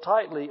so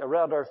tightly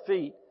around our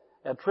feet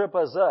and trip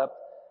us up,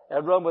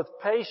 and run with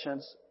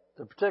patience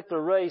the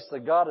particular race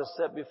that God has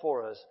set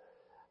before us.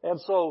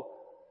 And so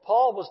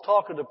Paul was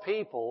talking to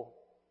people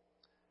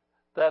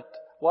that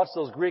watched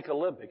those Greek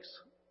Olympics.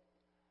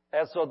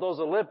 And so those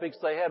Olympics,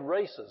 they had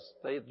races.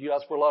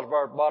 That's where a lot of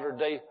our modern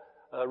day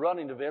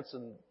running events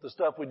and the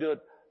stuff we do at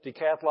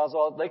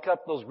decathlons, they cut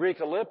those Greek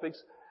Olympics.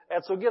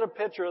 And so get a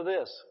picture of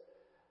this.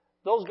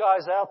 Those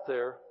guys out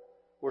there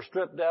were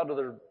stripped down to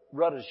their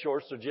running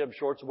shorts, their gym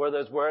shorts, where they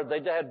was wearing. They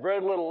had very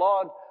little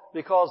on,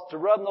 because to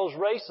run those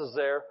races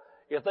there,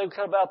 if they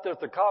come out there with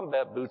their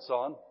combat boots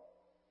on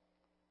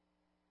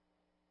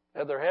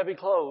and their heavy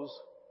clothes,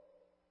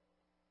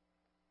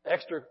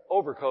 extra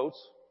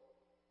overcoats,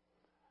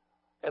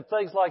 and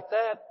things like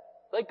that,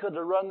 they couldn't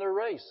have run their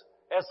race.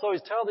 And so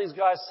he's telling these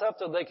guys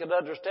something they can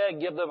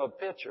understand, give them a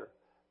picture.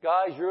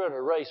 Guys, you're in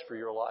a race for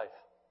your life.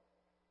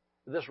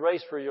 This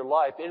race for your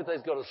life,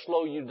 anything's going to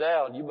slow you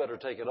down, you better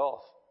take it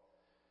off.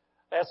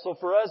 And so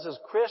for us as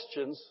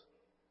Christians,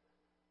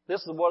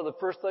 this is one of the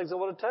first things I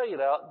want to tell you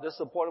now. This is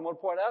the point I want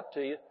to point out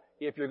to you.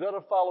 If you're going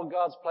to follow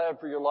God's plan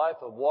for your life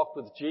and walk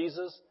with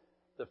Jesus,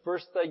 the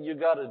first thing you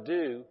got to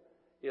do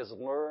is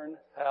learn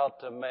how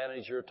to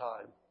manage your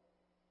time.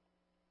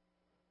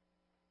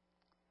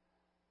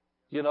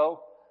 You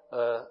know,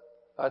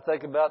 I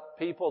think about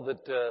people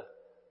that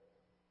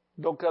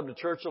don't come to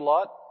church a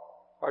lot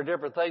or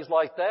different things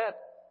like that,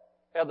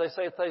 and they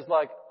say things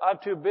like, I'm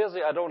too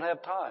busy, I don't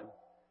have time.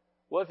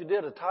 Well, if you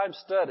did a time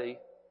study,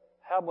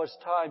 how much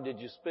time did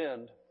you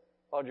spend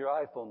on your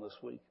iPhone this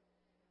week?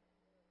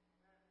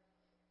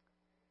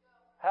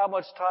 How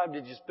much time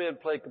did you spend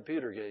playing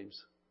computer games?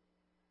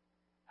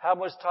 How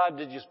much time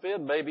did you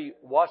spend maybe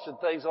watching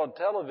things on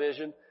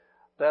television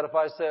that if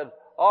I said,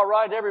 all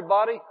right,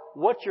 everybody,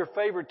 what's your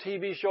favorite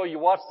TV show you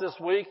watched this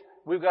week?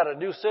 We've got a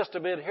new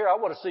system in here. I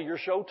want to see your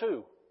show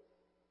too.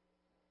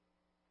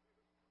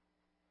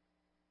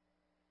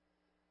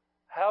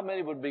 How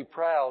many would be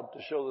proud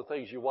to show the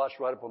things you watch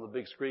right up on the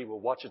big screen? We'll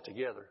watch it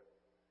together.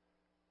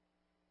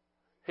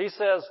 He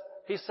says,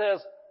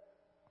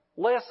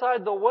 lay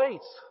aside the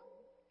weights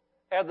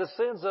and the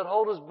sins that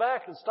hold us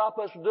back and stop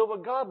us from doing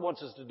what God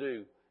wants us to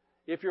do.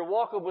 If you're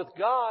walking with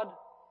God,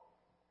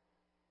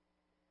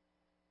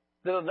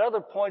 then another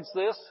point's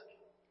this: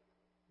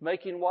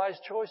 making wise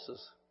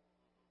choices.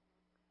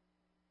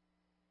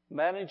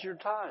 Manage your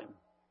time.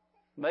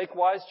 Make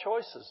wise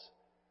choices.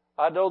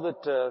 I know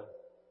that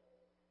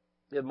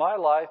in my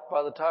life,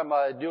 by the time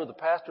I deal with the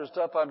pastor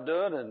stuff I'm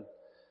doing, and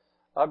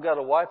I've got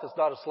a wife that's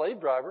not a slave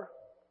driver,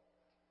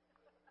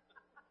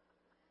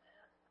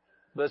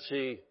 but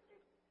she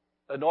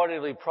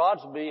anointingly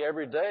prods me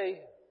every day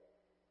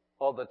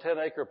on the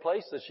 10-acre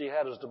place that she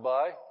had us to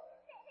buy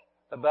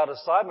about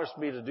assignments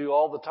for me to do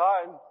all the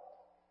time.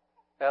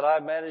 And I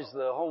manage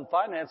the home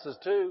finances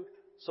too.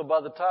 So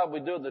by the time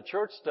we're doing the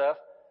church stuff,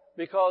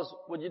 because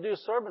when you do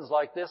sermons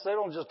like this, they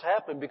don't just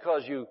happen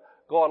because you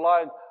go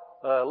online.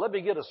 Let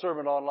me get a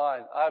sermon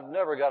online. I've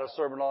never got a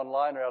sermon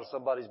online or out of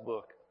somebody's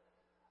book.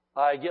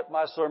 I get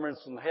my sermons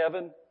from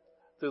heaven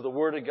through the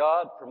Word of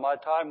God from my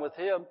time with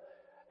Him.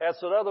 And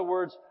so in other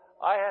words,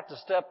 I have to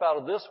step out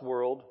of this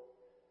world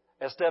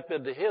and step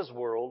into His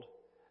world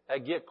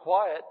and get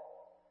quiet.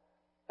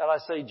 And I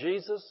say,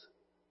 Jesus,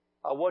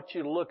 I want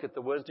you to look at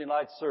the Wednesday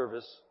night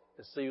service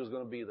and see who's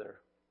going to be there.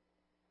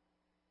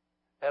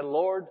 And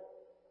Lord,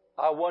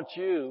 I want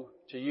you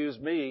to use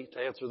me to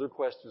answer their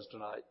questions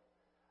tonight.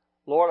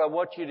 Lord, I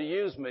want you to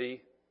use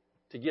me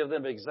to give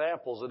them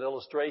examples and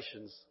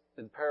illustrations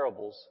and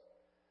parables,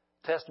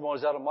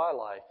 testimonies out of my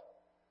life,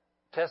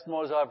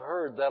 testimonies I've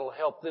heard that'll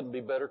help them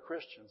be better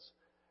Christians.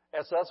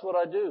 And so that's what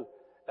I do.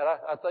 And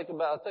I think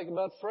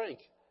about Frank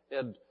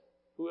and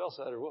who else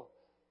out here? Well,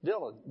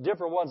 Dylan,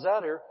 different ones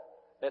out here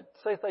that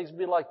say things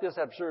be like this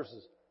after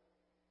services.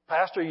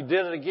 Pastor, you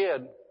did it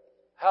again.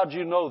 How'd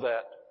you know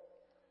that?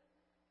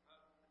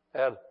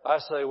 And I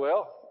say,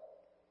 well,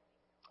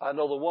 I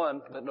know the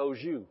one that knows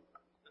you.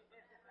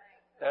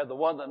 And the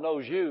one that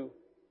knows you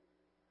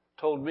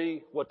told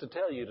me what to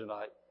tell you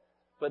tonight.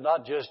 But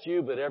not just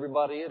you, but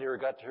everybody in here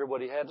got to hear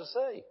what he had to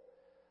say.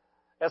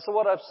 And so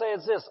what I'm saying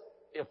is this.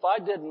 If I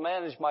didn't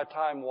manage my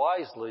time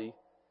wisely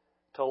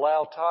to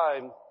allow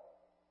time,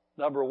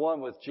 number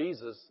one, with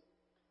Jesus,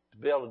 to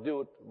be able to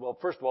do it, well,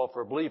 first of all,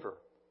 for a believer.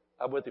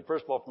 I'm with you,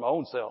 first of all, for my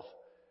own self.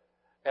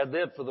 And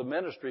then for the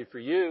ministry, for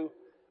you.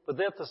 But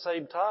then at the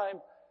same time,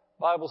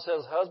 Bible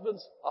says,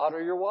 husbands,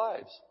 honor your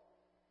wives.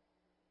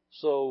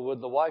 So when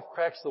the wife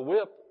cracks the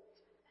whip,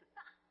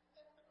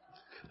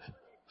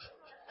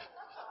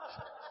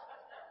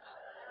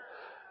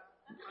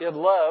 in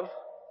love,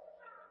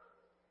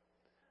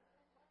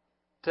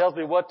 tells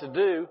me what to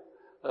do.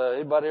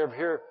 Anybody ever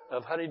hear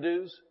of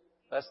honeydews?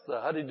 That's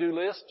the honeydew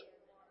list.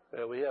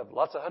 We have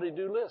lots of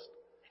honeydew lists.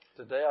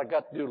 Today I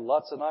got to do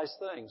lots of nice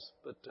things.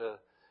 But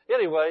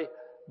anyway,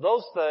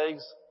 those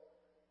things,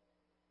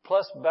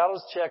 plus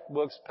balance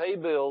checkbooks, pay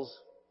bills,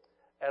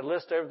 and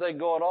list everything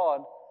going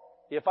on.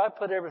 If I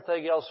put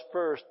everything else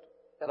first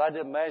and I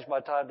didn't manage my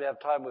time to have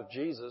time with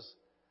Jesus,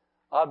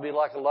 I'd be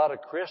like a lot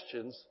of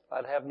Christians.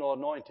 I'd have no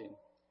anointing.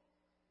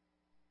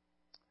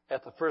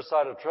 At the first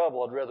sign of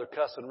trouble, I'd rather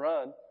cuss and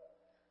run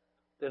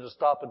than to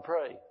stop and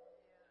pray.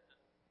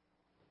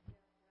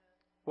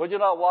 When you're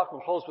not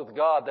walking close with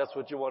God, that's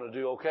what you want to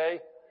do, okay?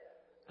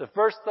 The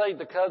first thing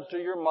that comes to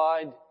your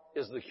mind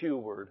is the Q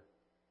word.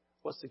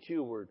 What's the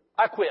Q word?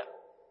 I quit.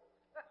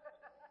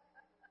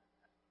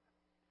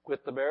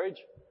 Quit the marriage.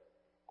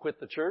 Quit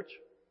the church.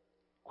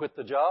 Quit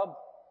the job.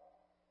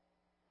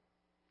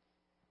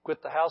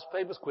 Quit the house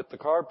payments. Quit the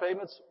car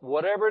payments.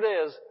 Whatever it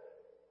is,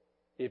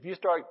 if you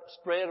start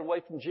straying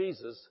away from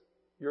Jesus,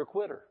 you're a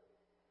quitter.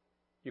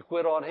 You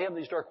quit on Him, then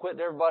you start quitting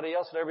everybody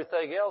else and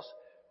everything else.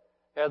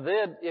 And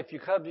then if you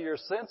come to your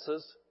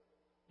senses,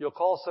 you'll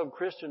call some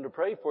Christian to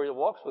pray for you that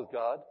walks with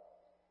God,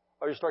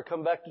 or you start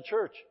coming back to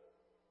church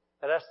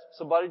and ask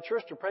somebody in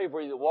church to pray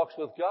for you that walks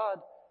with God.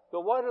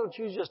 But why don't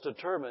you just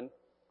determine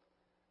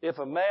if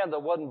a man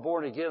that wasn't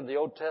born again in the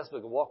Old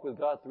Testament could walk with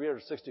God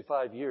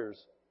 365 years,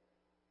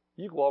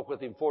 you can walk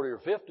with Him 40 or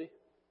 50.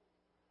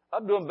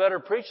 I'm doing better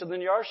preaching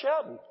than you are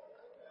shouting.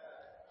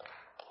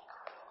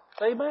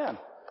 Amen.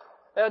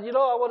 And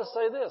I want to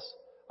say this.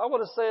 I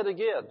want to say it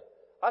again.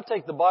 I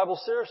take the Bible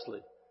seriously.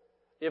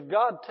 If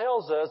God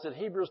tells us in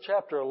Hebrews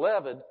chapter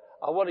 11,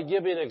 I want to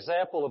give you an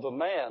example of a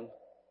man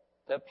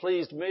that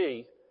pleased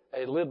me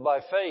and lived by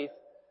faith,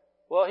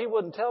 well, He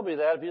wouldn't tell me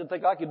that if He didn't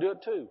think I could do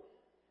it too.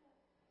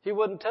 He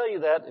wouldn't tell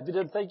you that if He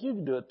didn't think you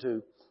could do it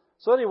too.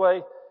 So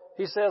anyway,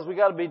 He says we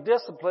got to be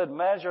disciplined,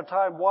 manage our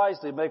time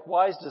wisely, make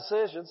wise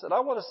decisions. And I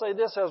want to say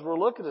this as we're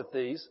looking at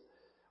these,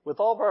 with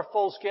all of our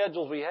full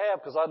schedules we have,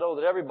 because I know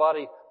that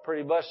everybody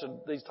pretty much in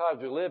these times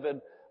we live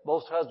in,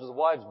 most husbands and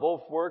wives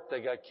both work, they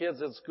got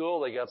kids in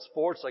school, they got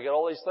sports, they got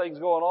all these things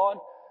going on.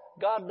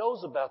 God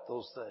knows about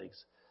those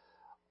things.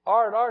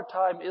 Our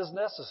time is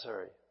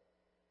necessary.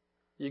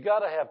 You got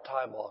to have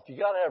time off. You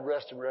got to have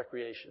rest and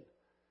recreation.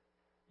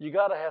 You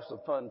got to have some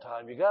fun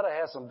time. You got to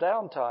have some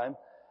downtime.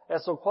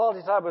 And so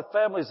quality time with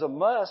family is a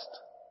must.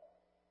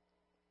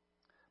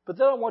 But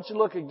then I want you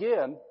to look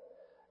again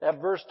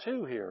at verse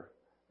 2 here.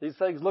 These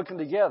things looking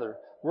together,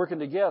 working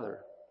together.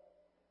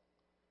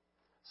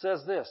 It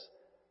says this,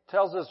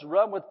 tells us to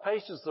run with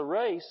patience the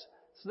race.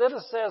 So then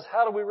it says,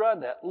 how do we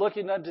run that?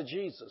 Looking unto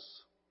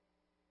Jesus.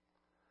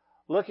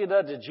 Looking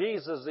unto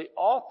Jesus, the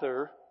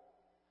author,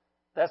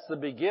 that's the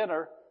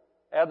beginner,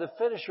 and the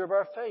finisher of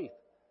our faith.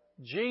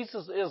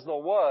 Jesus is the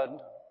one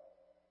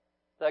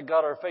that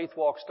got our faith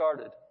walk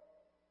started.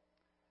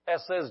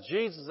 It says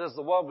Jesus is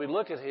the one, we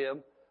look at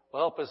Him, will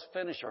help us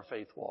finish our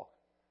faith walk.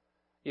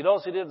 You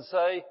notice He didn't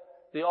say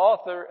the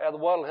author and the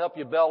one will help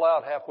you bail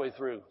out halfway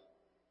through.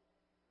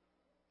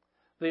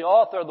 The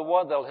author and the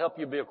one that will help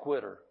you be a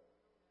quitter.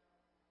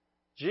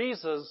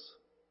 Jesus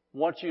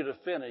wants you to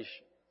finish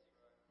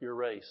your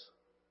race.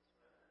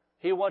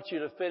 He wants you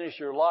to finish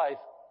your life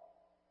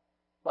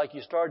like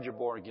you started your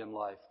born again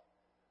life.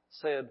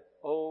 Said,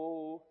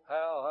 oh,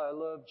 how I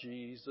love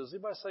Jesus.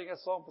 Anybody sing that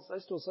song? They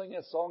still sing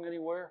that song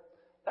anywhere?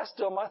 That's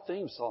still my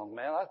theme song,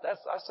 man. I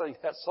sing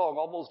that song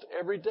almost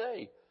every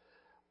day.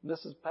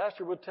 Mrs.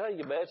 Pastor would tell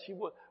you, man, she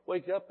would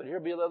wake up and hear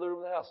me in the other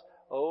room of the house.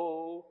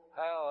 Oh,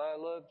 how I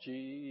love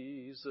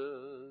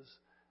Jesus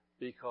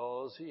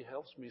because He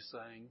helps me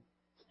sing.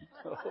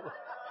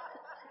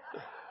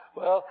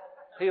 Well,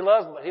 He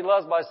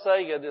loves my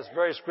singing. It's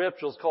very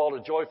scriptural. It's called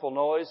a joyful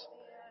noise.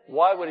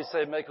 Why would He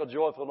say make a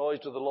joyful noise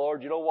to the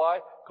Lord? You know why?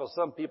 Because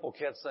some people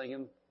can't sing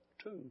in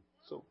tune.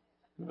 So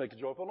you make a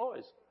joyful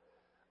noise.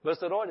 But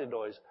it's an anointed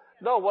noise.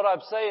 No, what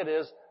I'm saying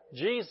is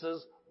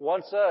Jesus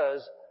wants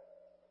us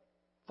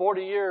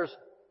 40 years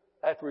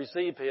after we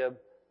receive Him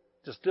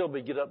to still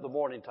be get up in the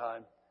morning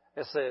time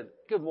and said,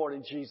 good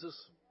morning, Jesus.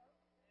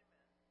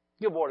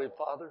 Good morning,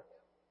 Father.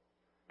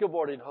 Good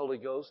morning, Holy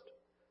Ghost.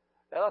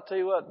 And I'll tell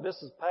you what,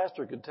 Mrs.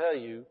 Pastor can tell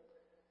you,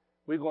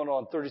 we're going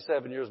on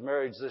 37 years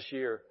marriage this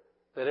year,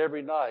 that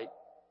every night,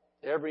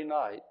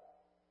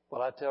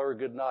 when I tell her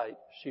good night,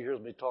 she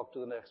hears me talk to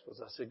the next one.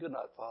 I say, good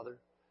night, Father.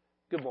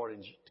 Good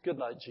morning. Good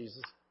night,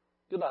 Jesus.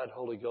 Good night,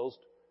 Holy Ghost.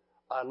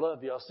 I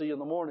love you. I'll see you in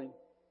the morning.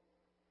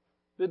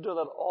 Been doing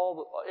that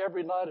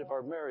every night of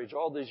our marriage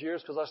all these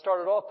years because I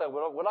started off that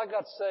way. When I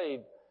got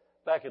saved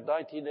back in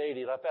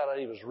 1980 and I found out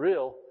He was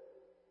real,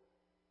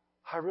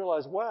 I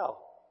realized, wow,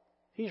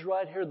 He's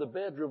right here in the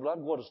bedroom and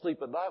I'm going to sleep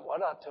at night. Why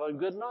not tell Him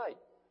good night?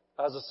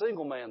 I was a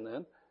single man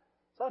then.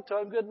 So I tell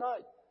Him good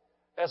night.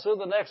 And so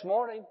the next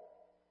morning,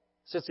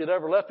 since He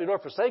never left me nor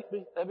forsake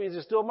me, that means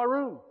He's still in my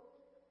room.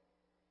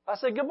 I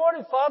say, good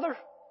morning, Father.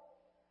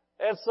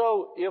 And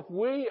so if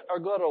we are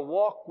going to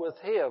walk with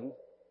Him,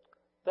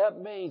 that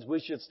means we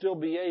should still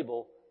be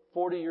able,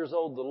 40 years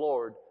old, the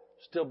Lord,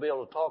 still be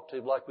able to talk to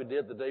Him like we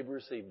did the day we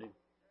received Him.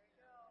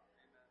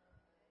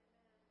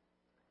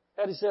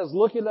 And He says,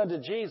 looking unto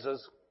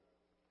Jesus,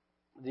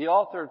 the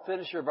author and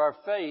finisher of our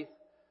faith,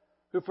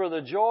 who for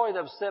the joy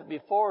that was set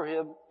before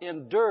Him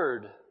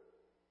endured.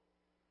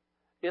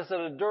 It's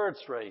an endurance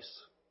race.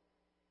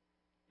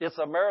 It's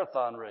a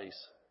marathon race.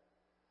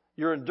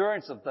 Your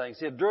endurance of things.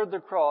 He endured the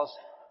cross,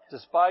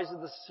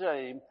 despising the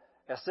shame,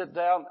 and sit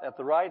down at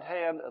the right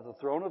hand of the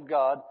throne of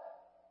God.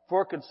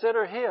 For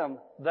consider Him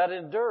that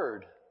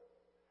endured.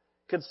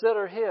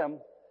 Consider Him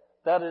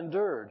that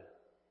endured.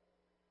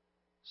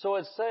 So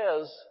it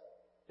says,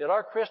 in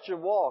our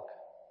Christian walk,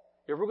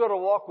 if we're going to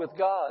walk with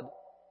God,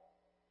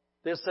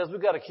 this says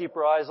we've got to keep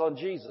our eyes on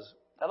Jesus.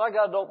 And I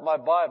got to open my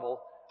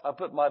Bible. I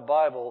put my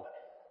Bible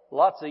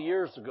lots of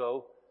years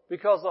ago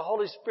because the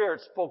Holy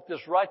Spirit spoke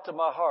this right to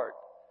my heart.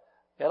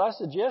 And I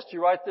suggest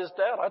you write this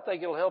down. I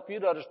think it'll help you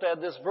to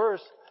understand this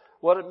verse,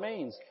 what it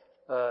means.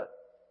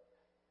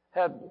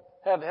 Have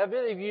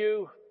any of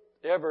you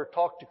ever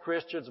talked to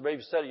Christians,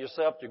 maybe said it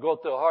yourself, you're going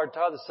through a hard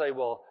time, they say,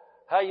 well,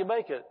 how you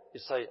make it? You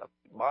say, I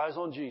keep my eyes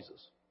on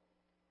Jesus.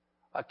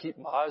 I keep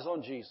my eyes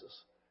on Jesus.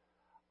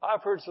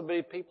 I've heard so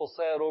many people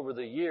say it over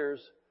the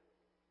years,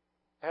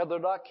 and they're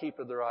not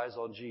keeping their eyes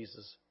on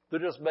Jesus. They're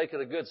just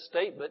making a good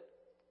statement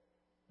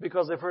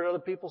because they've heard other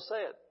people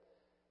say it.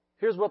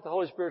 Here's what the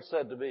Holy Spirit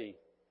said to me.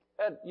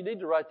 And you need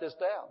to write this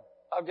down.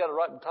 I've got it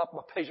right on top of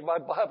my page of my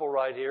Bible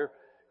right here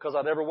because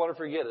I never want to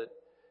forget it.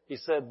 He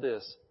said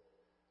this,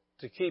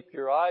 to keep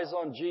your eyes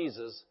on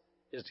Jesus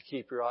is to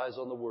keep your eyes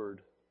on the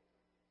Word.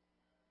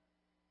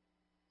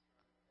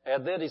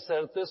 And then he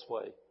said it this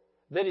way.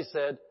 Then he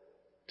said,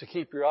 to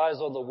keep your eyes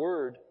on the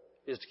Word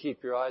is to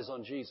keep your eyes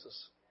on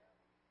Jesus.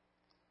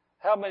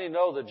 How many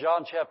know that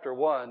John chapter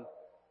 1,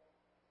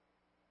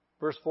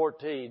 verse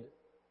 14,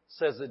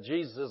 says that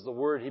Jesus is the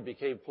Word, He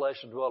became flesh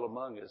and dwelt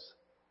among us.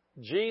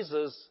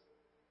 Jesus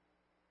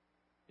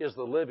is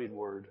the living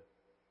Word.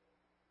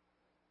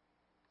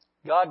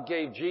 God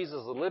gave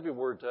Jesus the living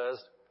Word to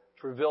us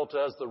to reveal to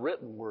us the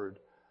written Word.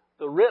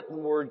 The written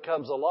Word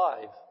comes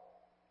alive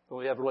when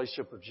we have a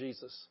relationship with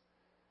Jesus.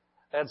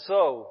 And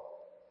so,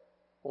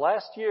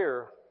 last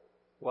year,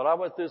 when I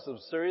went through some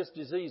serious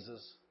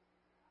diseases,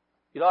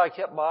 I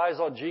kept my eyes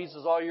on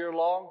Jesus all year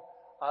long.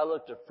 I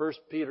looked at 1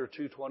 Peter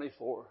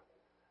 2:24.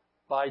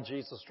 By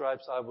Jesus'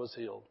 stripes I was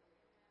healed.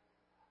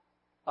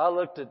 I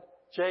looked at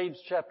James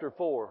chapter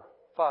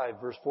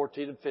 5, verse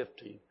 14 and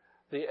 15.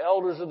 The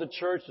elders of the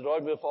church that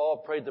anointed me with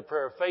oil prayed the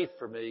prayer of faith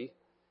for me.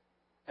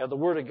 And the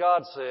Word of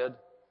God said,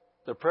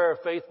 the prayer of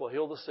faith will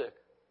heal the sick.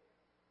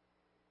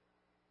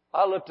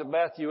 I looked at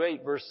Matthew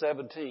 8, verse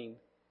 17. It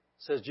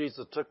says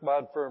Jesus took my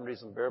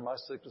infirmities and bare my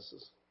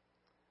sicknesses.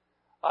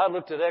 I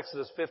looked at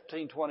Exodus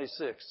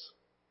 15:26.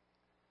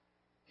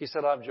 He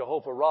said, I'm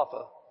Jehovah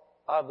Rapha.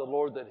 I'm the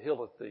Lord that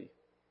healeth thee.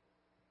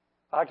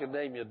 I can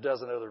name you a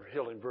dozen other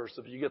healing verses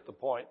if you get the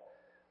point.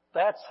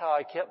 That's how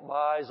I kept my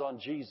eyes on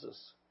Jesus.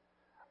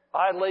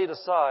 I laid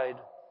aside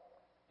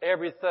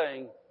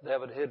everything that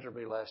would hinder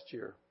me last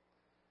year.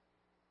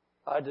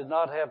 I did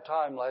not have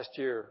time last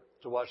year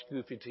to watch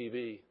goofy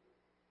TV.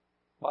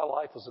 My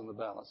life was in the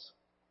balance.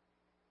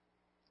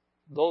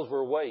 Those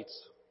were weights.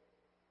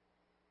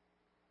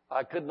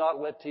 I could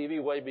not let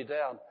TV weigh me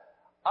down.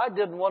 I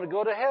didn't want to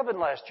go to heaven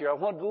last year. I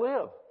wanted to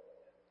live.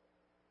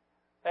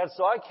 And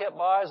so I kept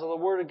my eyes on the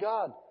Word of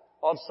God.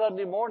 On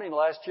Sunday morning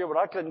last year when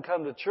I couldn't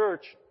come to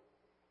church,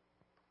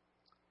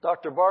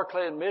 Dr.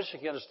 Barclay in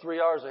Michigan is 3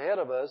 hours ahead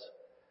of us.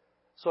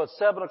 So at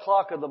 7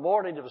 o'clock in the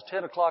morning, it was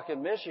 10 o'clock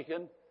in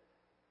Michigan,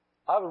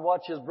 I would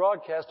watch his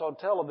broadcast on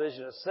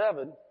television at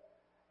 7.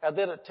 And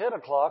then at 10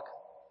 o'clock,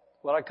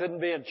 when I couldn't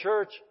be in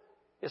church,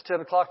 it's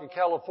 10 o'clock in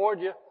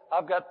California.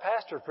 I've got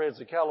pastor friends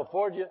in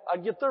California.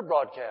 I'd get their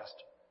broadcast.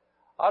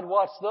 I'd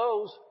watch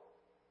those.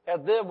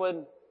 And then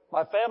when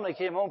my family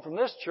came home from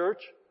this church,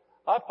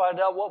 I'd find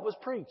out what was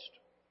preached.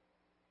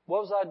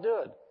 What was I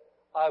doing?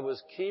 I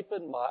was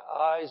keeping my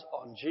eyes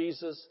on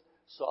Jesus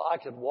so I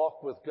could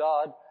walk with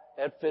God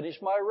and finish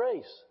my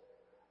race.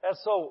 And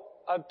so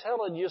I'm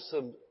telling you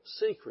some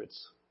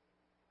secrets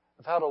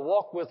of how to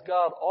walk with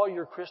God all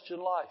your Christian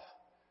life.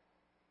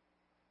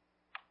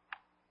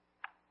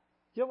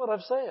 You know what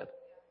I'm saying?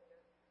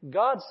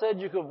 God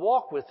said you could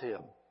walk with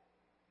Him.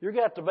 You're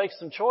going to have to make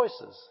some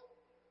choices.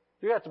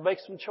 You have to make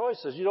some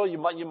choices. You know, you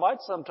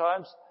might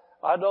sometimes,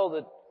 I know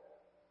that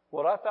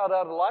what I found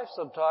out in life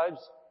sometimes,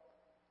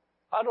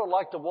 I don't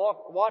like to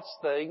watch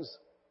things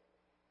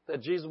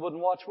that Jesus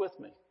wouldn't watch with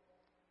me.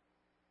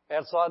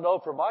 And so I know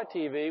for my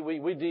TV, we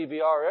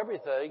DVR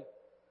everything.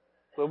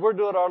 When we're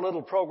doing our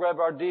little program,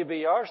 our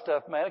DVR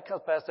stuff, man, it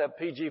comes past that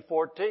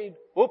PG-14.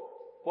 Whoop,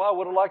 well, I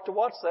would have liked to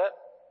watch that.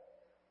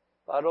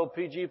 I know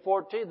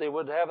PG-14, they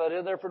wouldn't have that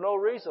in there for no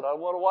reason. I don't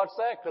want to watch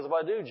that because if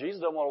I do,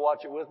 Jesus doesn't want to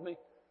watch it with me.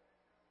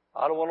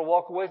 I don't want to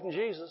walk away from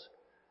Jesus.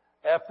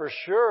 And for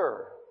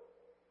sure,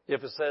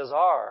 if it says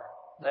R,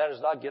 that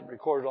is not getting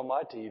recorded on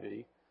my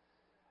TV.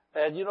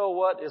 And you know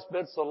what? It's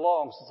been so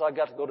long since I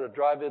got to go to a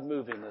drive-in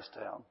movie in this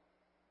town.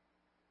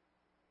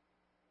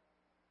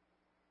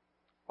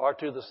 Or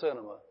to the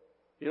cinema.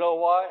 You know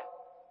why?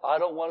 I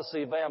don't want to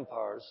see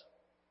vampires.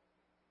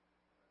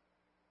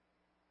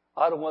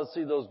 I don't want to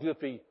see those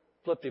goofy,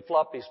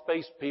 flippy-floppy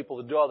space people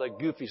that do all that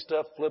goofy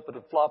stuff, flipping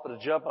and flopping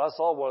and jumping. I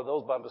saw one of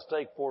those by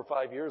mistake 4 or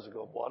 5 years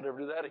ago. Boy, I'll never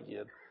do that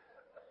again.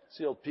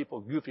 See those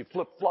people goofy,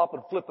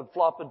 flip-flopping, flipping,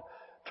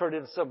 turn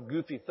into some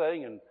goofy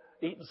thing and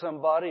eating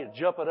somebody and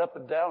jumping up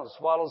and down and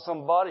swallowing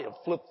somebody and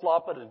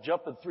flip-flopping and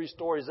jumping 3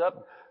 stories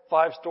up,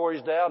 5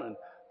 stories down and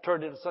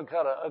turn into some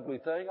kind of ugly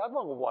thing. I'm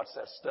not going to watch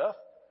that stuff.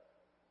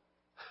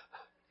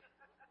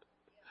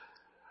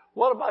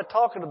 What am I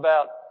talking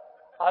about?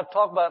 I'm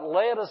talking about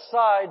laying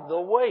aside the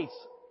weights.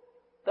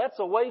 That's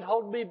a weight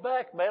holding me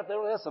back, man.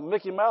 That's a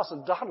Mickey Mouse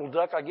and Donald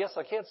Duck. I guess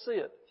I can't see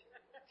it.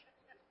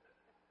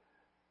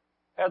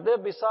 And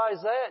then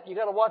besides that, you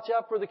got to watch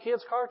out for the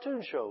kids'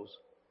 cartoon shows.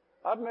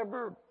 I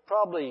remember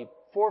probably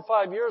 4 or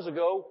 5 years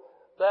ago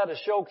that a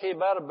show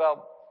came out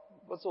about,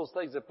 what's those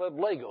things that put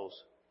Legos.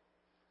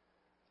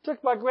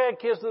 Took my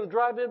grandkids to the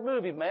drive-in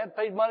movie, man.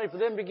 Paid money for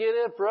them to get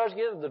in, for us to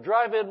get in the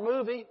drive-in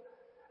movie.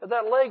 And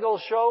that Lego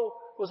show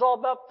was all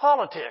about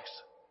politics.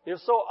 It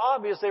was so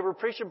obvious they were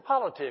preaching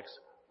politics.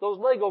 Those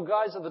Lego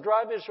guys at the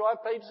drive-in show, I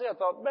paid to see. I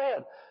thought,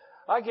 man,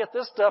 I get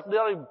this stuff, they're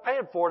not even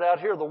paying for it out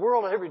here in the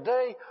world every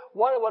day.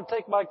 Why do I want to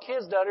take my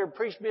kids down here and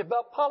preach to me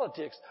about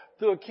politics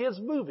through a kid's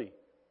movie?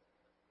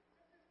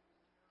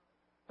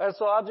 And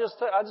so I just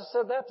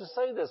said that to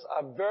say this.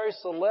 I'm very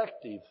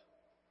selective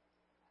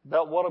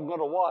about what I'm going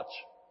to watch,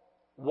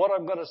 what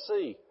I'm going to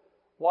see.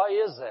 Why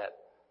is that?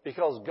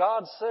 Because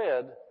God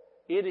said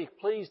Enoch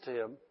pleased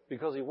Him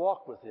because he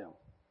walked with Him.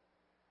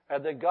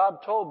 And then God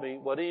told me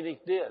what Enoch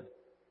did.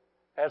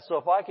 And so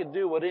if I can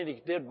do what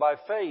Enoch did by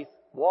faith,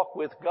 walk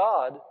with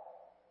God,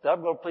 then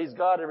I'm going to please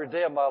God every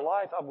day of my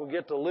life. I'm going to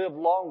get to live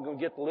long. I'm going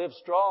to get to live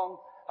strong.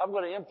 I'm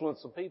going to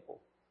influence some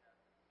people.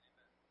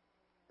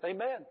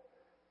 Amen.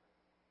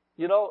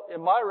 You know,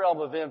 in my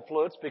realm of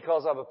influence,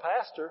 because I'm a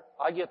pastor,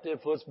 I get to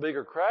influence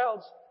bigger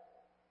crowds.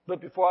 But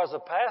before I was a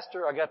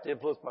pastor, I got to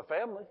influence my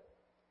family.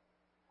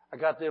 I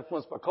got to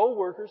influence my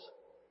co-workers.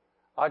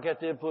 I got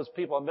to influence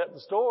people I met in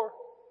the store.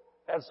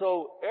 And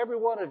so every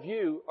one of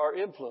you are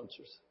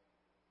influencers.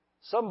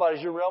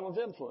 Somebody's your realm of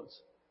influence.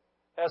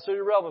 And so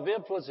your realm of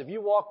influence, if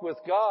you walk with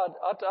God,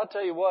 I'll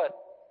tell you what,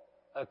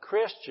 a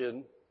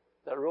Christian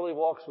that really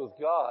walks with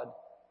God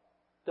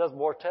does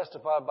more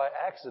testifying by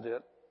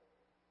accident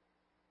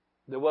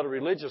than what a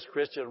religious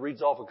Christian that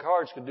reads off of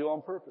cards can do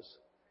on purpose.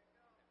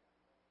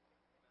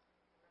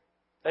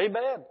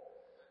 Amen.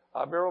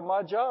 I remember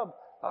my job.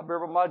 when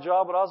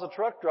I was a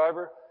truck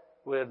driver,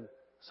 when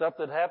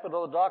something happened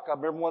on the dock. I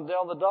remember one day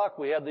on the dock,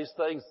 we had these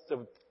things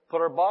to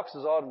put our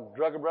boxes on and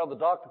drug them around the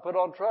dock to put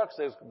on trucks.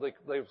 They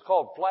was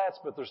called flats,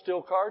 but they're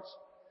steel carts.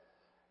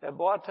 And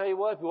boy, I tell you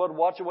what, if you wasn't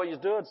watching what you're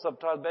doing,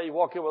 sometimes, man, you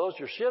walk in with those,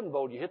 your shin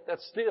bone, you hit that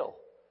steel.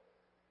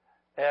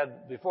 And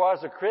before I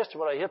was a Christian,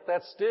 when I hit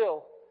that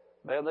still,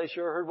 man, they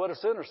sure heard what a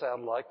sinner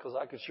sounded like, because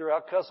I could sure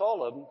out-cuss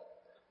all of them.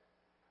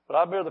 But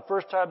I remember the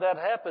first time that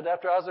happened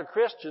after I was a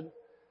Christian.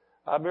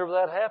 I remember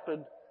that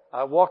happened.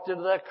 I walked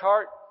into that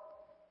cart,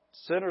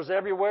 sinners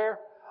everywhere.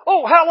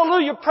 Oh,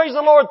 hallelujah, praise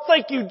the Lord,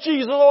 thank you,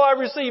 Jesus. Oh, I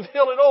received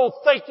healing. Oh,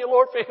 thank you,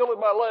 Lord, for healing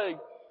my leg.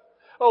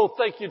 Oh,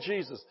 thank you,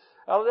 Jesus.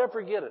 I'll never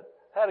forget it.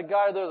 I had a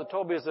guy there that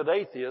told me he's an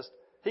atheist.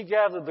 He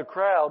gathered the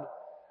crowd.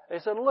 And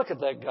he said, look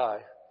at that guy.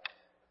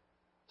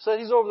 Said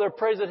he's over there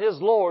praising his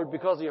Lord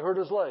because he hurt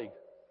his leg.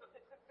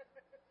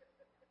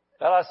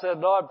 And I said,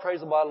 no, I'm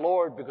praising my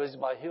Lord because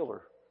he's my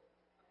healer.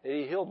 And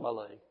he healed my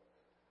leg.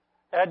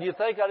 And you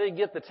think I didn't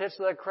get the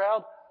attention of that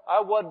crowd?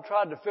 I wasn't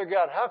trying to figure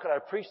out how could I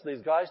preach to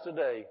these guys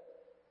today.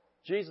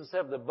 Jesus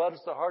said, the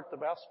abundance of the heart, the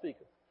mouth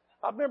speaketh.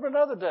 I remember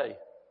another day.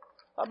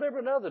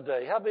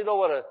 How many know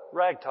what a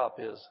ragtop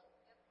is?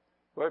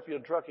 Well, if you're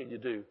in trucking, you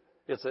do.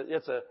 It's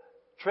a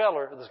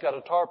trailer that's got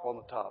a tarp on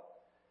the top.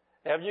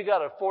 And you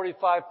got a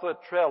 45-foot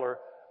trailer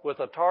with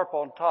a tarp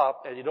on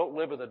top, and you don't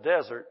live in the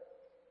desert,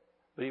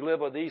 but you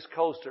live on the East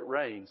Coast, it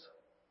rains.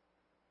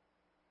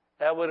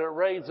 And when it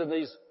rains in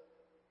these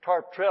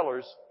tarp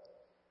trailers,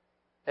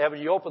 and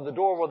when you open the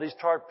door of one of these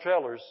tarp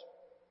trailers,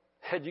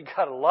 and you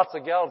got lots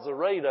of gallons of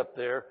rain up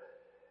there,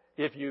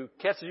 if you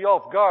catch you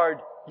off guard,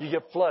 you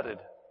get flooded.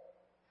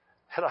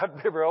 And I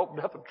remember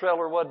opening up a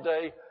trailer one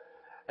day,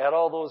 and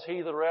all those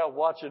heathen around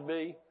watching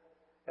me,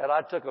 and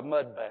I took a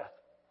mud bath.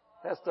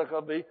 That stuck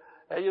on me.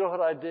 And you know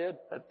what I did?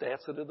 I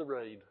danced in the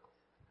rain.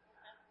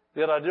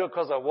 Did I do it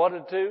because I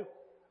wanted to?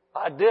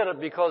 I did it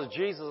because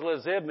Jesus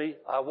lives in me.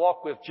 I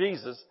walk with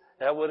Jesus.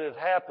 And when it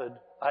happened,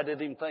 I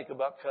didn't even think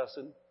about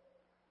cussing,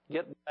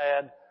 getting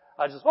mad.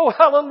 I just, oh,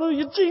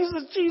 hallelujah,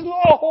 Jesus, Jesus.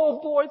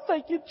 Oh, boy,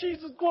 thank you,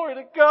 Jesus. Glory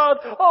to God.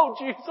 Oh,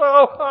 Jesus.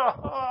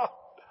 Oh.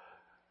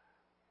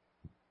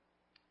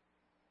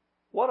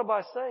 What am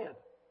I saying?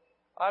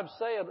 I'm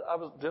saying,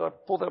 did I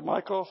pull that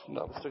mic off?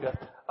 No, I still got it.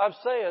 I'm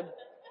saying,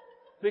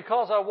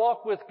 because I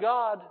walk with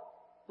God,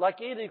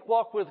 like Enoch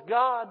walked with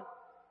God,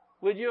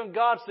 when you and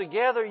God's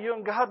together, you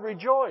and God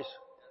rejoice.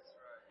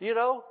 You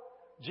know,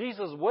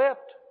 Jesus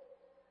wept.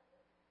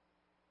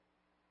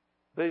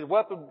 But he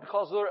wept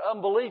because of their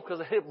unbelief, because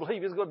they didn't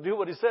believe he was going to do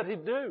what he said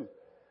he'd do.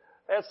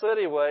 And so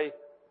anyway,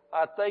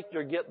 I think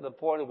you're getting the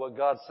point of what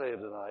God's saying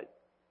tonight.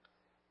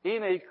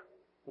 Enoch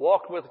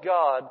walked with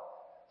God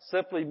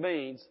simply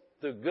means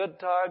through good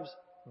times,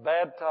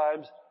 bad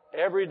times,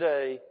 every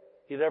day,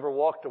 he never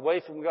walked away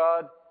from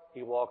God.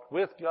 He walked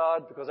with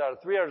God, because out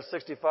of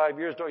 365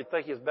 years, don't you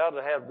think he's bound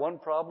to have one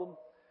problem?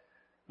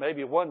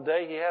 Maybe one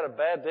day he had a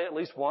bad day at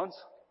least once.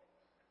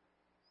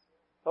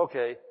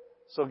 Okay,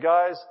 so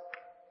guys,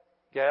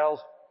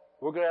 gals,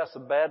 we're going to have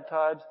some bad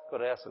times,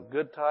 going to have some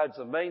good times.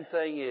 The main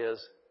thing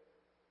is,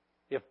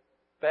 if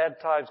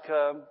bad times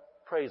come,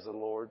 praise the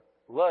Lord.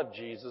 Love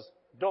Jesus.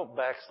 Don't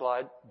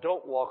backslide.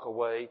 Don't walk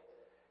away.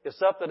 If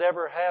something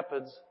ever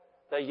happens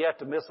that you have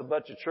to miss a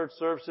bunch of church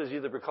services,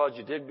 either because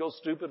you did go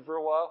stupid for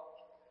a while,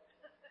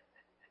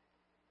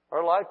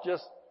 or life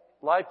just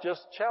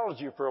challenged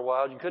you for a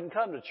while, you couldn't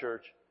come to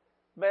church.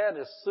 Man,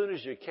 as soon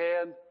as you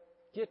can,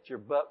 get your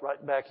butt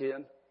right back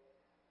in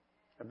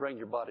and bring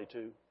your body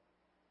too.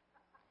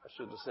 I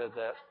shouldn't have said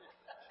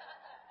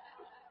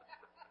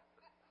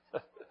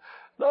that.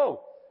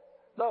 No.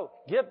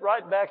 Get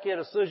right back in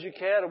as soon as you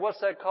can. And what's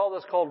that called?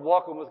 That's called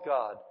walking with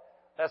God.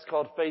 That's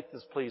called faith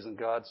that's pleasing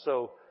God.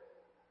 So,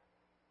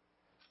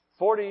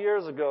 40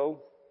 years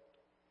ago,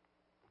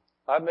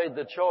 I made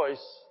the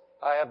choice.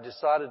 I have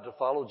decided to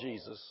follow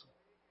Jesus.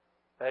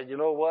 And you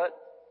know what?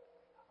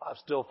 I'm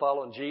still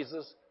following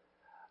Jesus.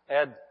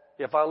 And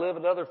if I live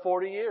another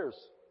 40 years,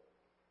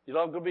 you know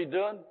what I'm going to be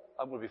doing?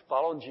 I'm going to be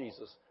following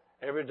Jesus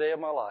every day of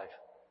my life.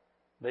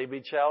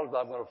 Maybe challenged, but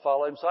I'm going to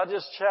follow him. So I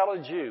just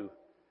challenge you.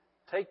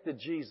 Take the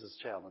Jesus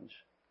challenge.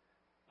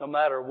 No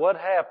matter what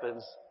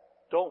happens,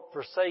 don't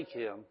forsake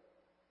him,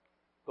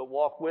 but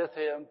walk with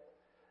him.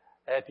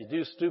 And if you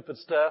do stupid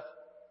stuff,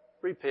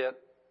 repent,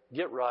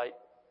 get right,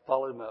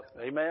 follow him up.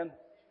 Amen?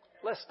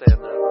 Let's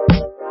stand up.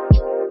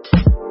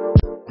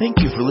 Thank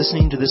you for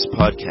listening to this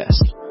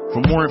podcast.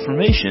 For more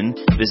information,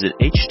 visit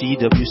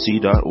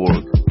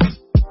hdwc.org.